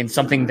memory and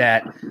something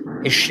that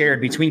is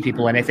shared between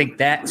people. And I think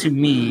that, to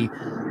me,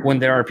 when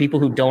there are people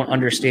who don't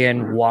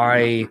understand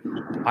why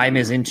I'm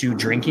as into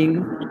drinking,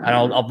 and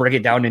I'll break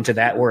it down into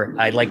that, where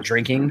I like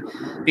drinking,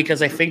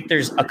 because I think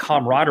there's a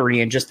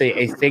camaraderie and just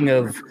a thing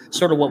of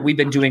sort of what we've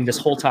been doing this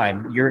whole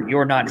time.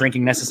 You're not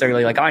drinking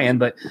necessarily like I am,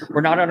 but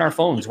we're not on our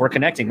phones. We're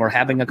connecting. We're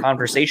having a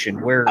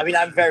conversation.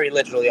 I'm very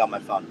literally on my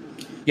phone.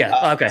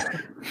 Yeah. Okay.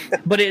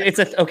 But it's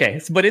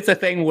a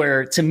thing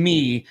where, to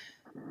me,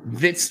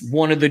 that's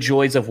one of the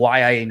joys of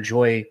why I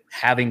enjoy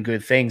having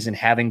good things and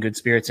having good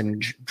spirits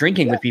and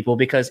drinking with people,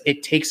 because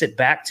it takes it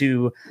back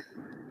to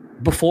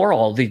before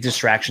all the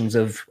distractions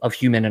of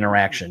human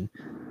interaction.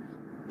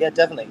 Yeah,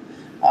 definitely.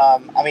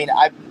 I mean,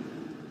 I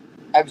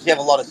obviously have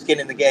a lot of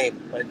skin in the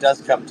game when it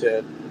does come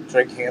to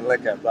drinking and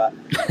liquor, but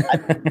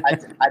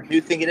I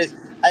do think it is.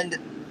 And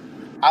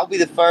I'll be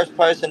the first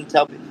person to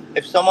tell people,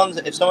 if someone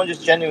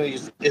just genuinely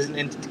just isn't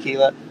into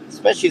tequila,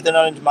 especially if they're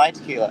not into my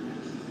tequila,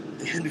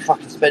 they shouldn't be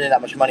fucking spending that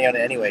much money on it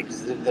anyway,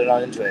 because they're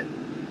not into it.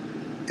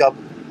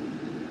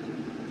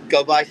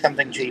 Go buy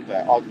something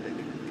cheaper. Or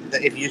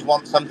if you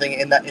want something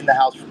in the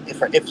house,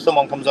 if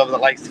someone comes over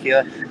that likes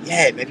tequila,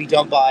 maybe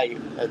don't buy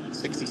a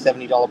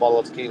 $60-$70 bottle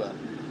of tequila.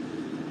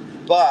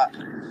 But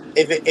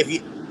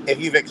if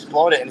you've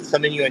explored it and it's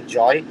something you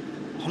enjoy,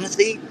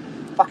 honestly,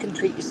 fucking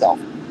treat yourself.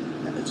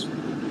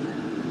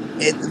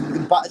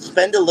 But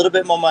spend a little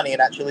bit more money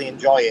and actually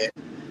enjoy it,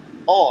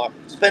 or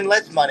spend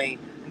less money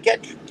and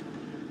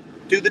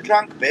do the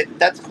drunk bit.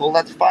 That's cool,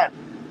 that's fun,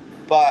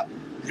 but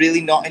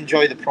really not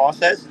enjoy the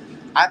process.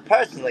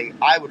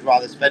 I would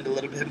rather spend a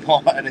little bit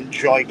more and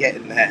enjoy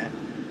getting there.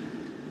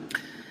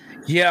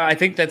 Yeah, I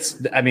think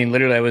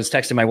literally I was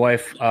texting my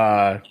wife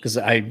because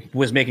I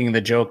was making the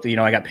joke that,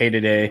 I got paid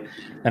today,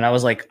 and I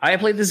was like, I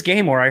played this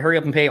game where I hurry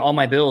up and pay all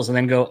my bills and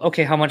then go,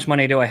 okay, how much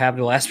money do I have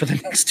to last for the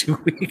next 2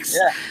 weeks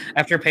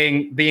after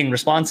being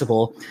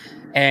responsible?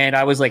 And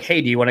I was like,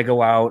 hey, do you want to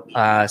go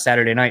out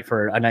Saturday night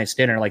for a nice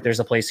dinner? Like, there's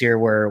a place here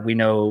where we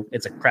know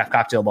it's a craft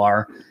cocktail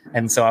bar.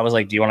 And so I was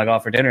like, do you want to go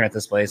out for dinner at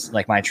this place?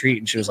 Like, my treat.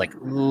 And she was like,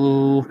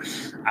 ooh,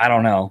 I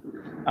don't know.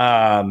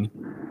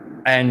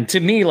 And to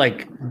me,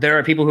 like, there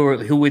are people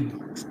who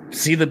would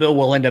see the bill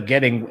we'll end up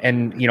getting,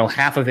 and, you know,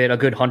 half of it, a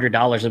good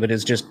 $100 of it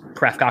is just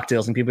craft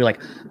cocktails. And people be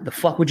like, the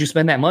fuck would you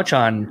spend that much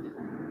on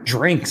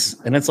drinks?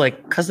 And it's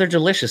like, because they're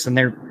delicious. And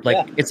they're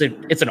like, it's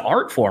an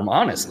art form,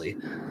 honestly.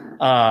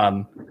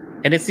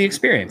 And it's the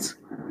experience.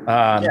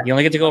 You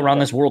only get to go around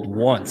this world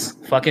once.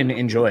 Fucking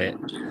enjoy it.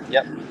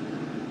 Yep.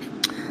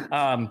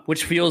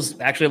 Which feels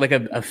actually like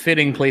a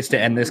fitting place to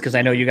end this, because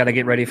I know you got to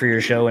get ready for your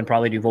show and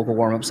probably do vocal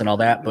warm-ups and all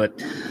that.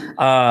 But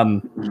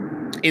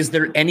is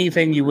there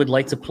anything you would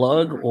like to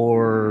plug,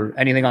 or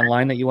anything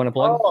online that you want to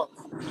plug? Oh.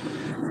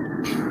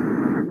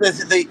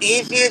 The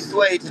easiest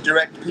way to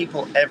direct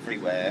people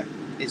everywhere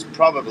is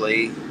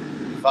probably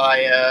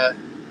via,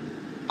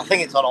 I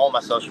think it's on all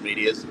my social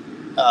medias.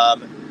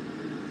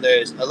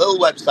 There's a little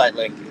website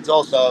link. It's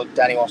also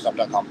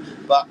DannyWarsnop.com.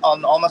 But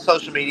on all my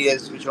social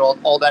medias, which are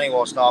all Danny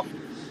Warsnop,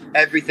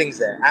 everything's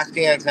there.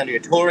 Asking Alexandria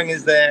Touring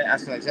is there.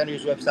 Asking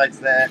Alexandria's website's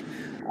there.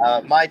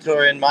 My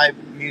touring, my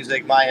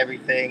music, my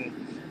everything.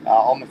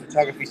 All my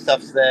photography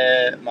stuff's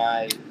there.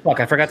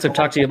 Fuck, I forgot to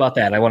talk to you about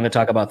that. I wanted to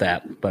talk about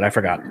that, but I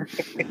forgot.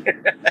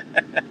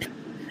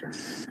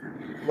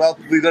 Well,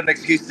 we've got an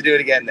excuse to do it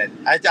again then.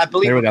 I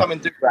believe we're coming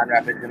through Grand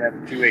Rapids in a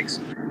few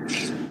weeks.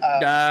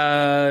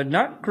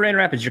 Not Grand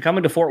Rapids. You're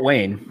coming to Fort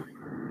Wayne.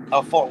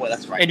 Oh, Fort Wayne,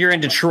 that's right. And you're in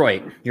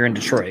Detroit.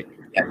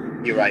 Yeah,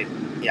 you're right.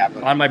 Yeah.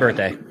 On my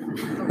birthday.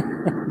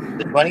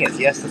 The 20th,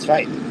 yes, that's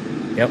right.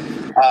 Yep.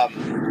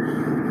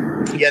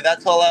 Yeah,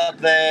 that's all up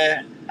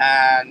there.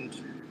 And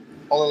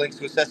all the links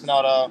to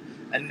Assassinato.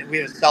 And we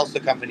have a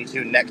salsa company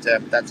too, Nectar.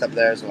 That's up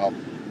there as well.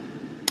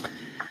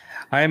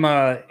 I'm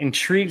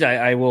intrigued.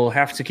 I will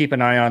have to keep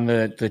an eye on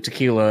the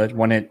tequila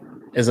when it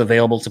is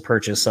available to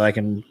purchase, so I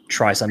can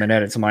try some and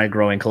add it to my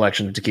growing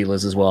collection of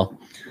tequilas as well.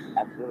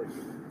 Absolutely.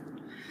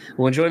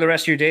 Well, enjoy the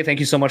rest of your day.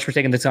 Thank you so much for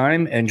taking the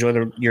time.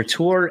 Enjoy your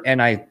tour.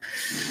 And I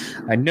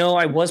know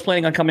I was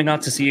planning on coming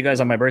out to see you guys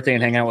on my birthday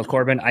and hang out with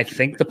Corbin. I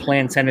think the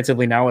plan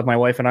tentatively now with my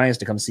wife and I is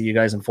to come see you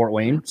guys in Fort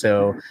Wayne.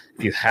 So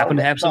if you happen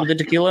to have some of the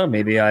tequila,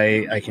 maybe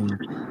I can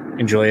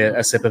enjoy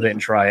a sip of it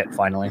and try it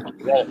finally.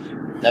 You got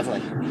it.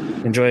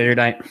 Definitely. Enjoy your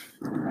night.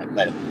 All right,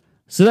 later.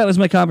 So that was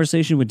my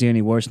conversation with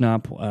Danny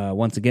Worsnop.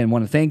 Once again,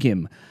 want to thank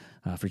him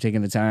for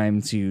taking the time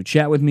to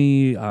chat with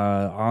me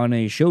on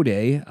a show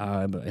day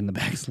in the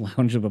back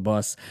lounge of a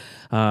bus.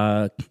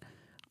 I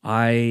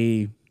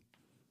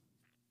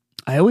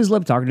always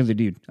love talking to the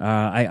dude.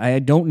 I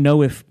don't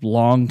know if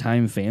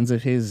longtime fans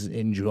of his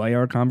enjoy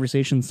our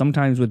conversations.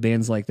 Sometimes with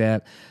bands like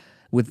that,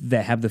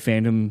 that have the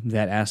fandom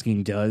that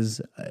Asking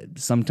does,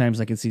 sometimes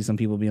I can see some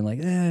people being like,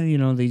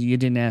 you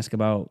didn't ask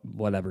about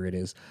whatever it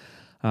is.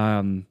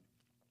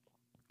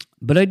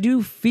 But I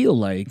do feel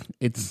like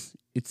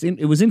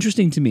it was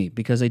interesting to me,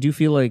 because I do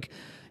feel like,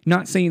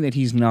 not saying that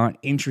he's not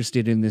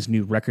interested in this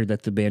new record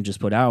that the band just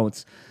put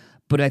out,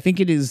 but I think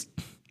it's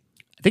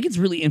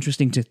really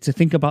interesting to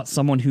think about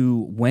someone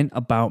who went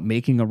about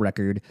making a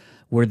record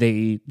where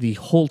the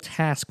whole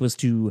task was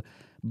to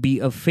be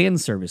a fan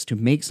service, to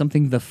make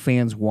something the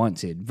fans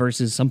wanted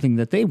versus something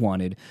that they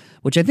wanted,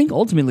 which I think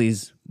ultimately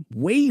is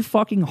way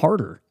fucking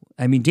harder.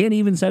 I mean, Dan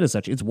even said as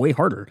such, it's way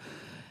harder.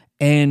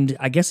 And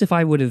I guess if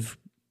I would have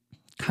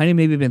kind of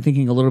maybe been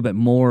thinking a little bit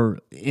more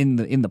in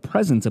the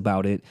presence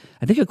about it,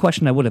 I think a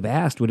question I would have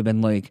asked would have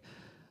been like,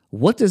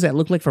 what does that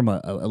look like from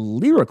a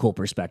lyrical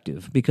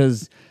perspective?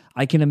 Because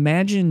I can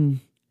imagine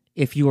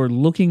if you are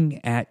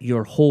looking at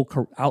your whole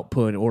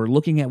output, or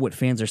looking at what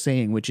fans are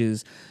saying, which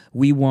is,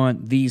 we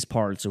want these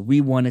parts, or we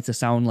want it to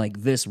sound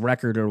like this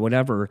record or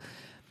whatever,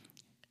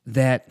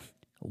 that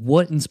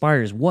what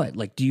inspires what?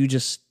 Like, do you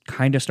just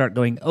kind of start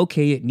going,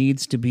 okay, it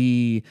needs to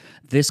be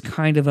this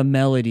kind of a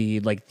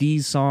melody, like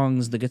these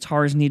songs, the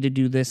guitars need to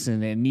do this,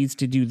 and it needs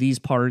to do these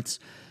parts,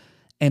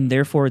 and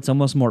therefore it's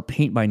almost more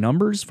paint by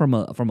numbers from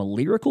a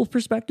lyrical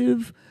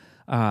perspective?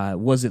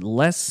 Was it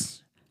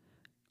less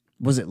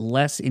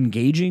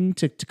engaging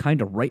to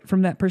kind of write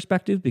from that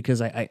perspective?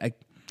 Because I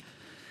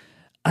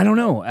don't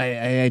know.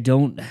 I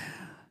don't.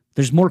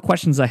 There's more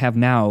questions I have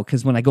now,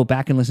 because when I go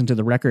back and listen to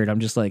the record, I'm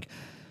just like,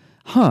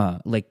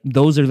 like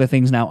those are the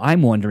things now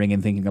I'm wondering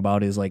and thinking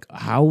about, is like,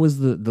 how was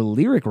the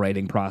lyric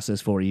writing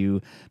process for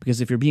you?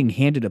 Because if you're being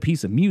handed a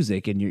piece of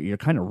music and you're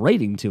kind of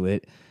writing to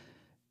it,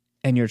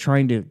 and you're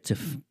trying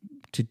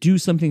to do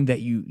something that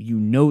you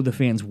know the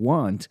fans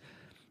want,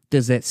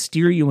 does that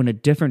steer you in a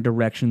different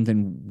direction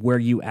than where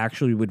you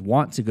actually would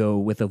want to go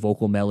with a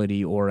vocal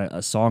melody or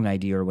a song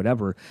idea or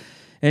whatever?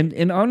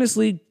 And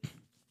honestly,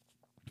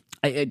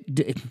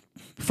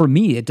 for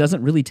me, it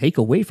doesn't really take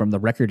away from the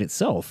record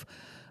itself.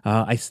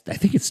 I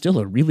think it's still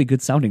a really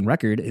good sounding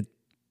record. It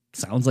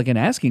sounds like an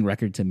Asking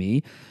record to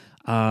me.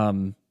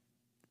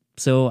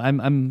 So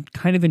I'm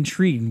kind of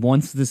intrigued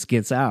once this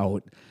gets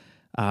out,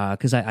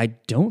 because I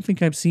don't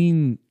think I've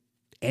seen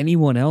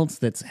anyone else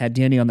that's had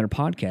Danny on their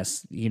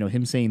podcast,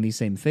 him saying these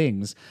same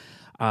things.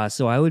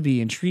 So I would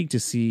be intrigued to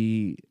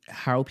see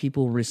how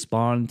people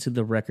respond to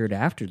the record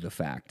after the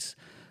fact.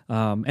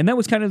 And that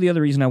was kind of the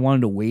other reason I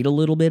wanted to wait a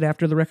little bit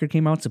after the record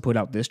came out to put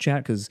out this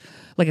chat. Because,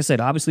 like I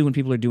said, obviously when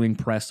people are doing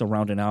press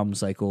around an album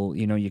cycle,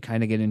 you know, you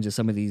kind of get into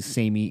some of these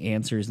samey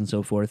answers and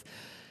so forth.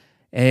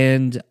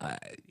 And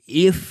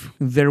if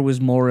there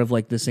was more of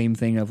like the same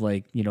thing of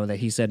like, you know, that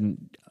he said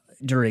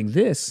during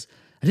this,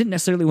 I didn't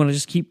necessarily want to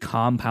just keep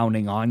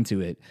compounding onto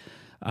it.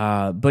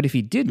 But if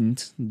he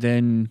didn't,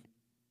 then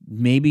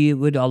maybe it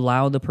would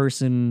allow the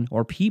person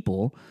or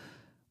people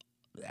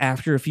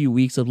after a few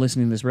weeks of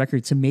listening to this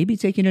record to maybe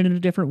take it in a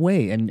different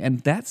way. And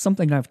that's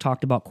something I've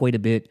talked about quite a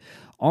bit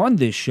on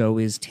this show,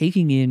 is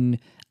taking in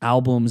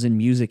albums and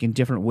music in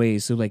different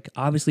ways. So like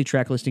obviously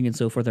track listing and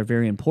so forth are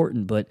very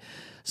important, but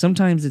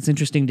sometimes it's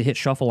interesting to hit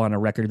shuffle on a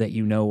record that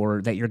you know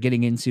or that you're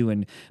getting into,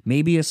 and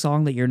maybe a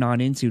song that you're not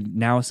into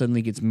now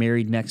suddenly gets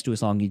married next to a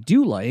song you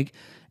do like.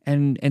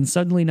 And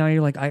suddenly now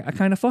you're like, I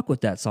kind of fuck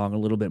with that song a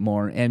little bit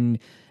more. And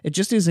it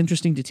just is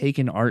interesting to take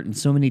in art in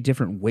so many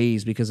different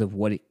ways because of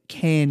what it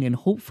can and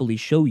hopefully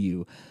show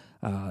you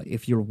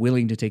if you're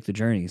willing to take the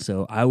journey.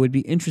 So I would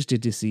be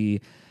interested to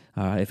see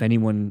if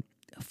anyone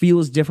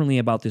feels differently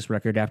about this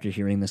record after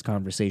hearing this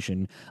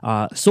conversation,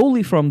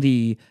 solely from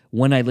the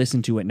when I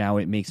listen to it now,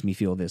 it makes me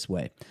feel this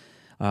way.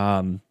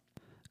 Going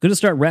to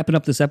start wrapping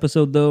up this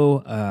episode,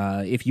 though.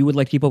 If you would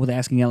like to keep up with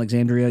Asking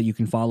Alexandria, you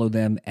can follow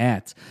them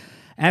at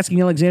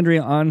Asking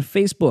Alexandria on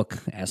Facebook,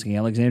 Asking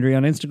Alexandria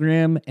on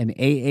Instagram, and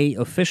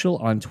AA Official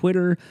on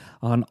Twitter.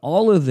 On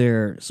all of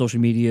their social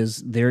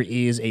medias, there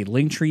is a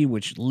link tree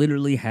which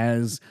literally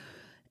has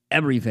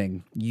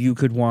everything you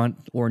could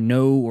want or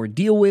know or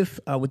deal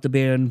with the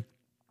band.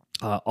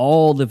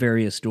 All the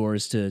various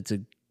stores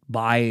to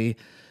buy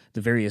the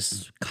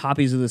various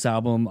copies of this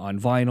album on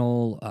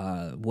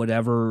vinyl,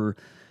 whatever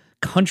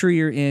country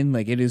you're in.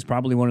 Like, it is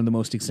probably one of the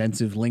most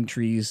extensive link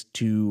trees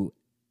to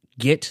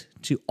get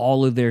to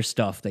all of their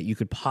stuff that you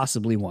could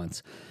possibly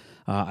want.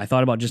 I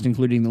thought about just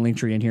including the link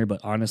tree in here,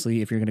 but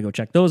honestly, if you're going to go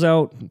check those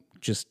out,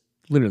 just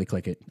literally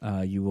click it.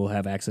 You will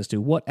have access to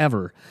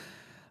whatever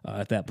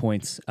at that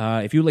point.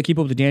 If you would like to keep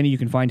up with Danny, you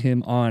can find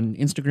him on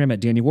Instagram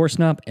at Danny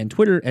Worsnop and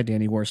Twitter at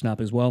Danny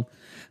Worsnop as well.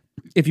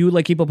 If you would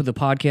like to keep up with the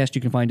podcast,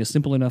 you can find us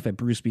simple enough at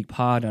Brew Speak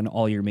Pod on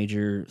all your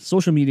major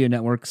social media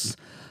networks.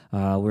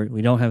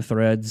 We don't have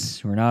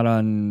Threads. We're not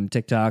on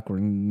TikTok. We're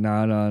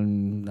not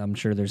on, I'm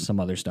sure there's some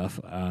other stuff.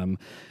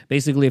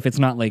 Basically, if it's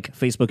not like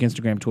Facebook,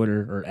 Instagram,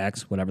 Twitter, or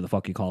X, whatever the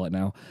fuck you call it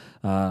now,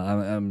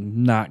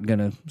 I'm not going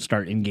to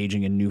start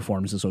engaging in new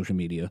forms of social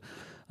media.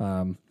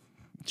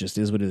 Just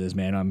is what it is,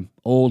 man. I'm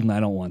old and I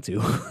don't want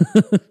to.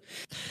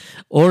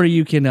 Or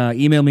you can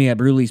email me at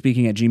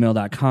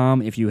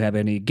brutallyspeaking@gmail.com if you have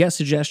any guest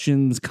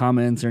suggestions,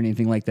 comments, or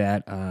anything like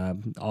that.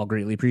 All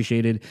greatly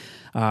appreciated.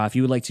 If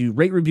you would like to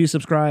rate, review,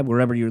 subscribe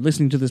wherever you're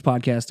listening to this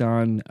podcast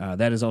on,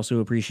 that is also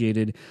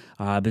appreciated.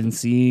 I've been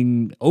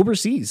seeing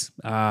overseas,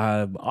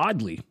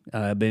 oddly.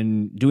 I've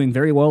been doing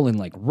very well in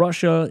like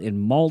Russia, in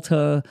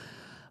Malta,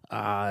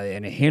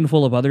 and a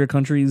handful of other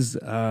countries.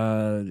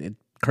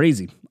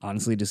 Crazy,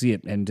 honestly, to see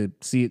it and to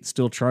see it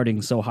still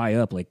charting so high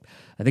up. Like,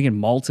 I think in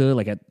Malta,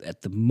 like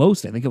at the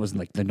most, I think it was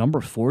like the number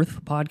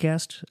 4th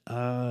podcast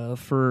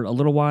for a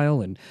little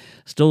while, and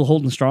still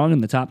holding strong in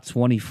the top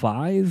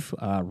 25.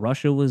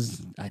 Russia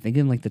was, I think,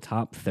 in like the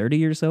top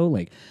 30 or so.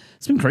 Like,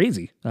 it's been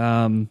crazy.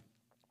 So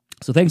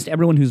thanks to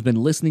everyone who's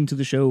been listening to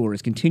the show or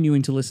is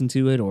continuing to listen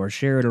to it or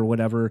share it or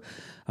whatever.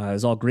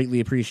 Is all greatly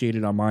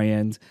appreciated on my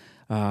end.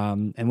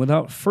 And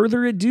without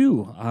further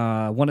ado,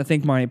 I want to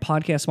thank my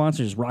podcast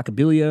sponsors,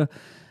 Rockabilia.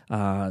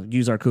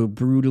 Use our code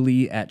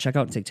BRUTALLY at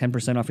checkout to take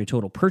 10% off your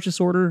total purchase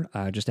order.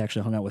 I just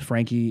actually hung out with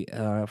Frankie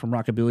from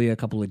Rockabilia a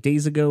couple of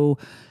days ago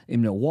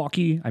in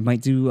Milwaukee. I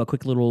might do a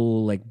quick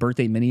little like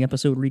birthday mini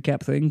episode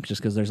recap thing just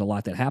because there's a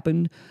lot that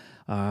happened.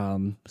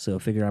 So I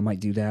figure I might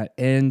do that.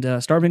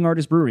 And Starving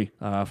Artist Brewery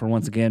for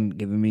once again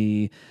giving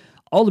me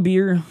all the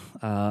beer,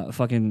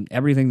 fucking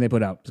everything they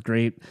put out. It's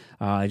great.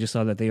 I just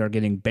saw that they are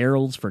getting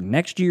barrels for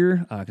next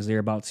year because they're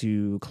about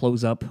to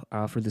close up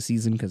for the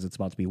season because it's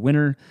about to be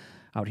winter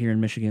out here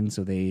in Michigan.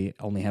 So they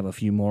only have a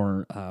few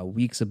more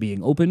weeks of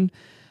being open.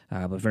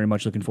 But very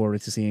much looking forward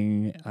to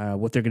seeing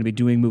what they're going to be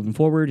doing moving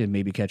forward and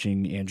maybe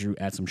catching Andrew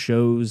at some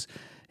shows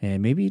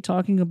and maybe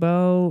talking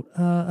about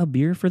a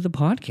beer for the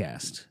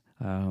podcast.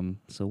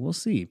 So we'll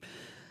see.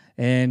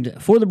 And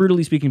for the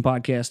Brutally Speaking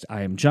podcast,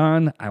 I am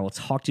John. I will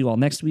talk to you all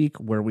next week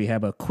where we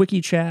have a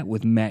quickie chat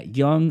with Matt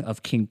Young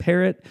of King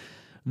Parrot.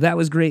 That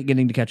was great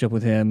getting to catch up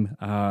with him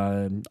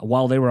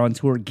while they were on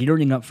tour,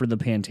 gearing up for the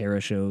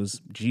Pantera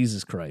shows.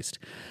 Jesus Christ.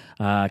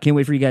 Can't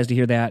wait for you guys to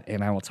hear that,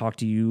 and I will talk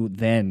to you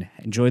then.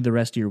 Enjoy the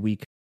rest of your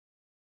week.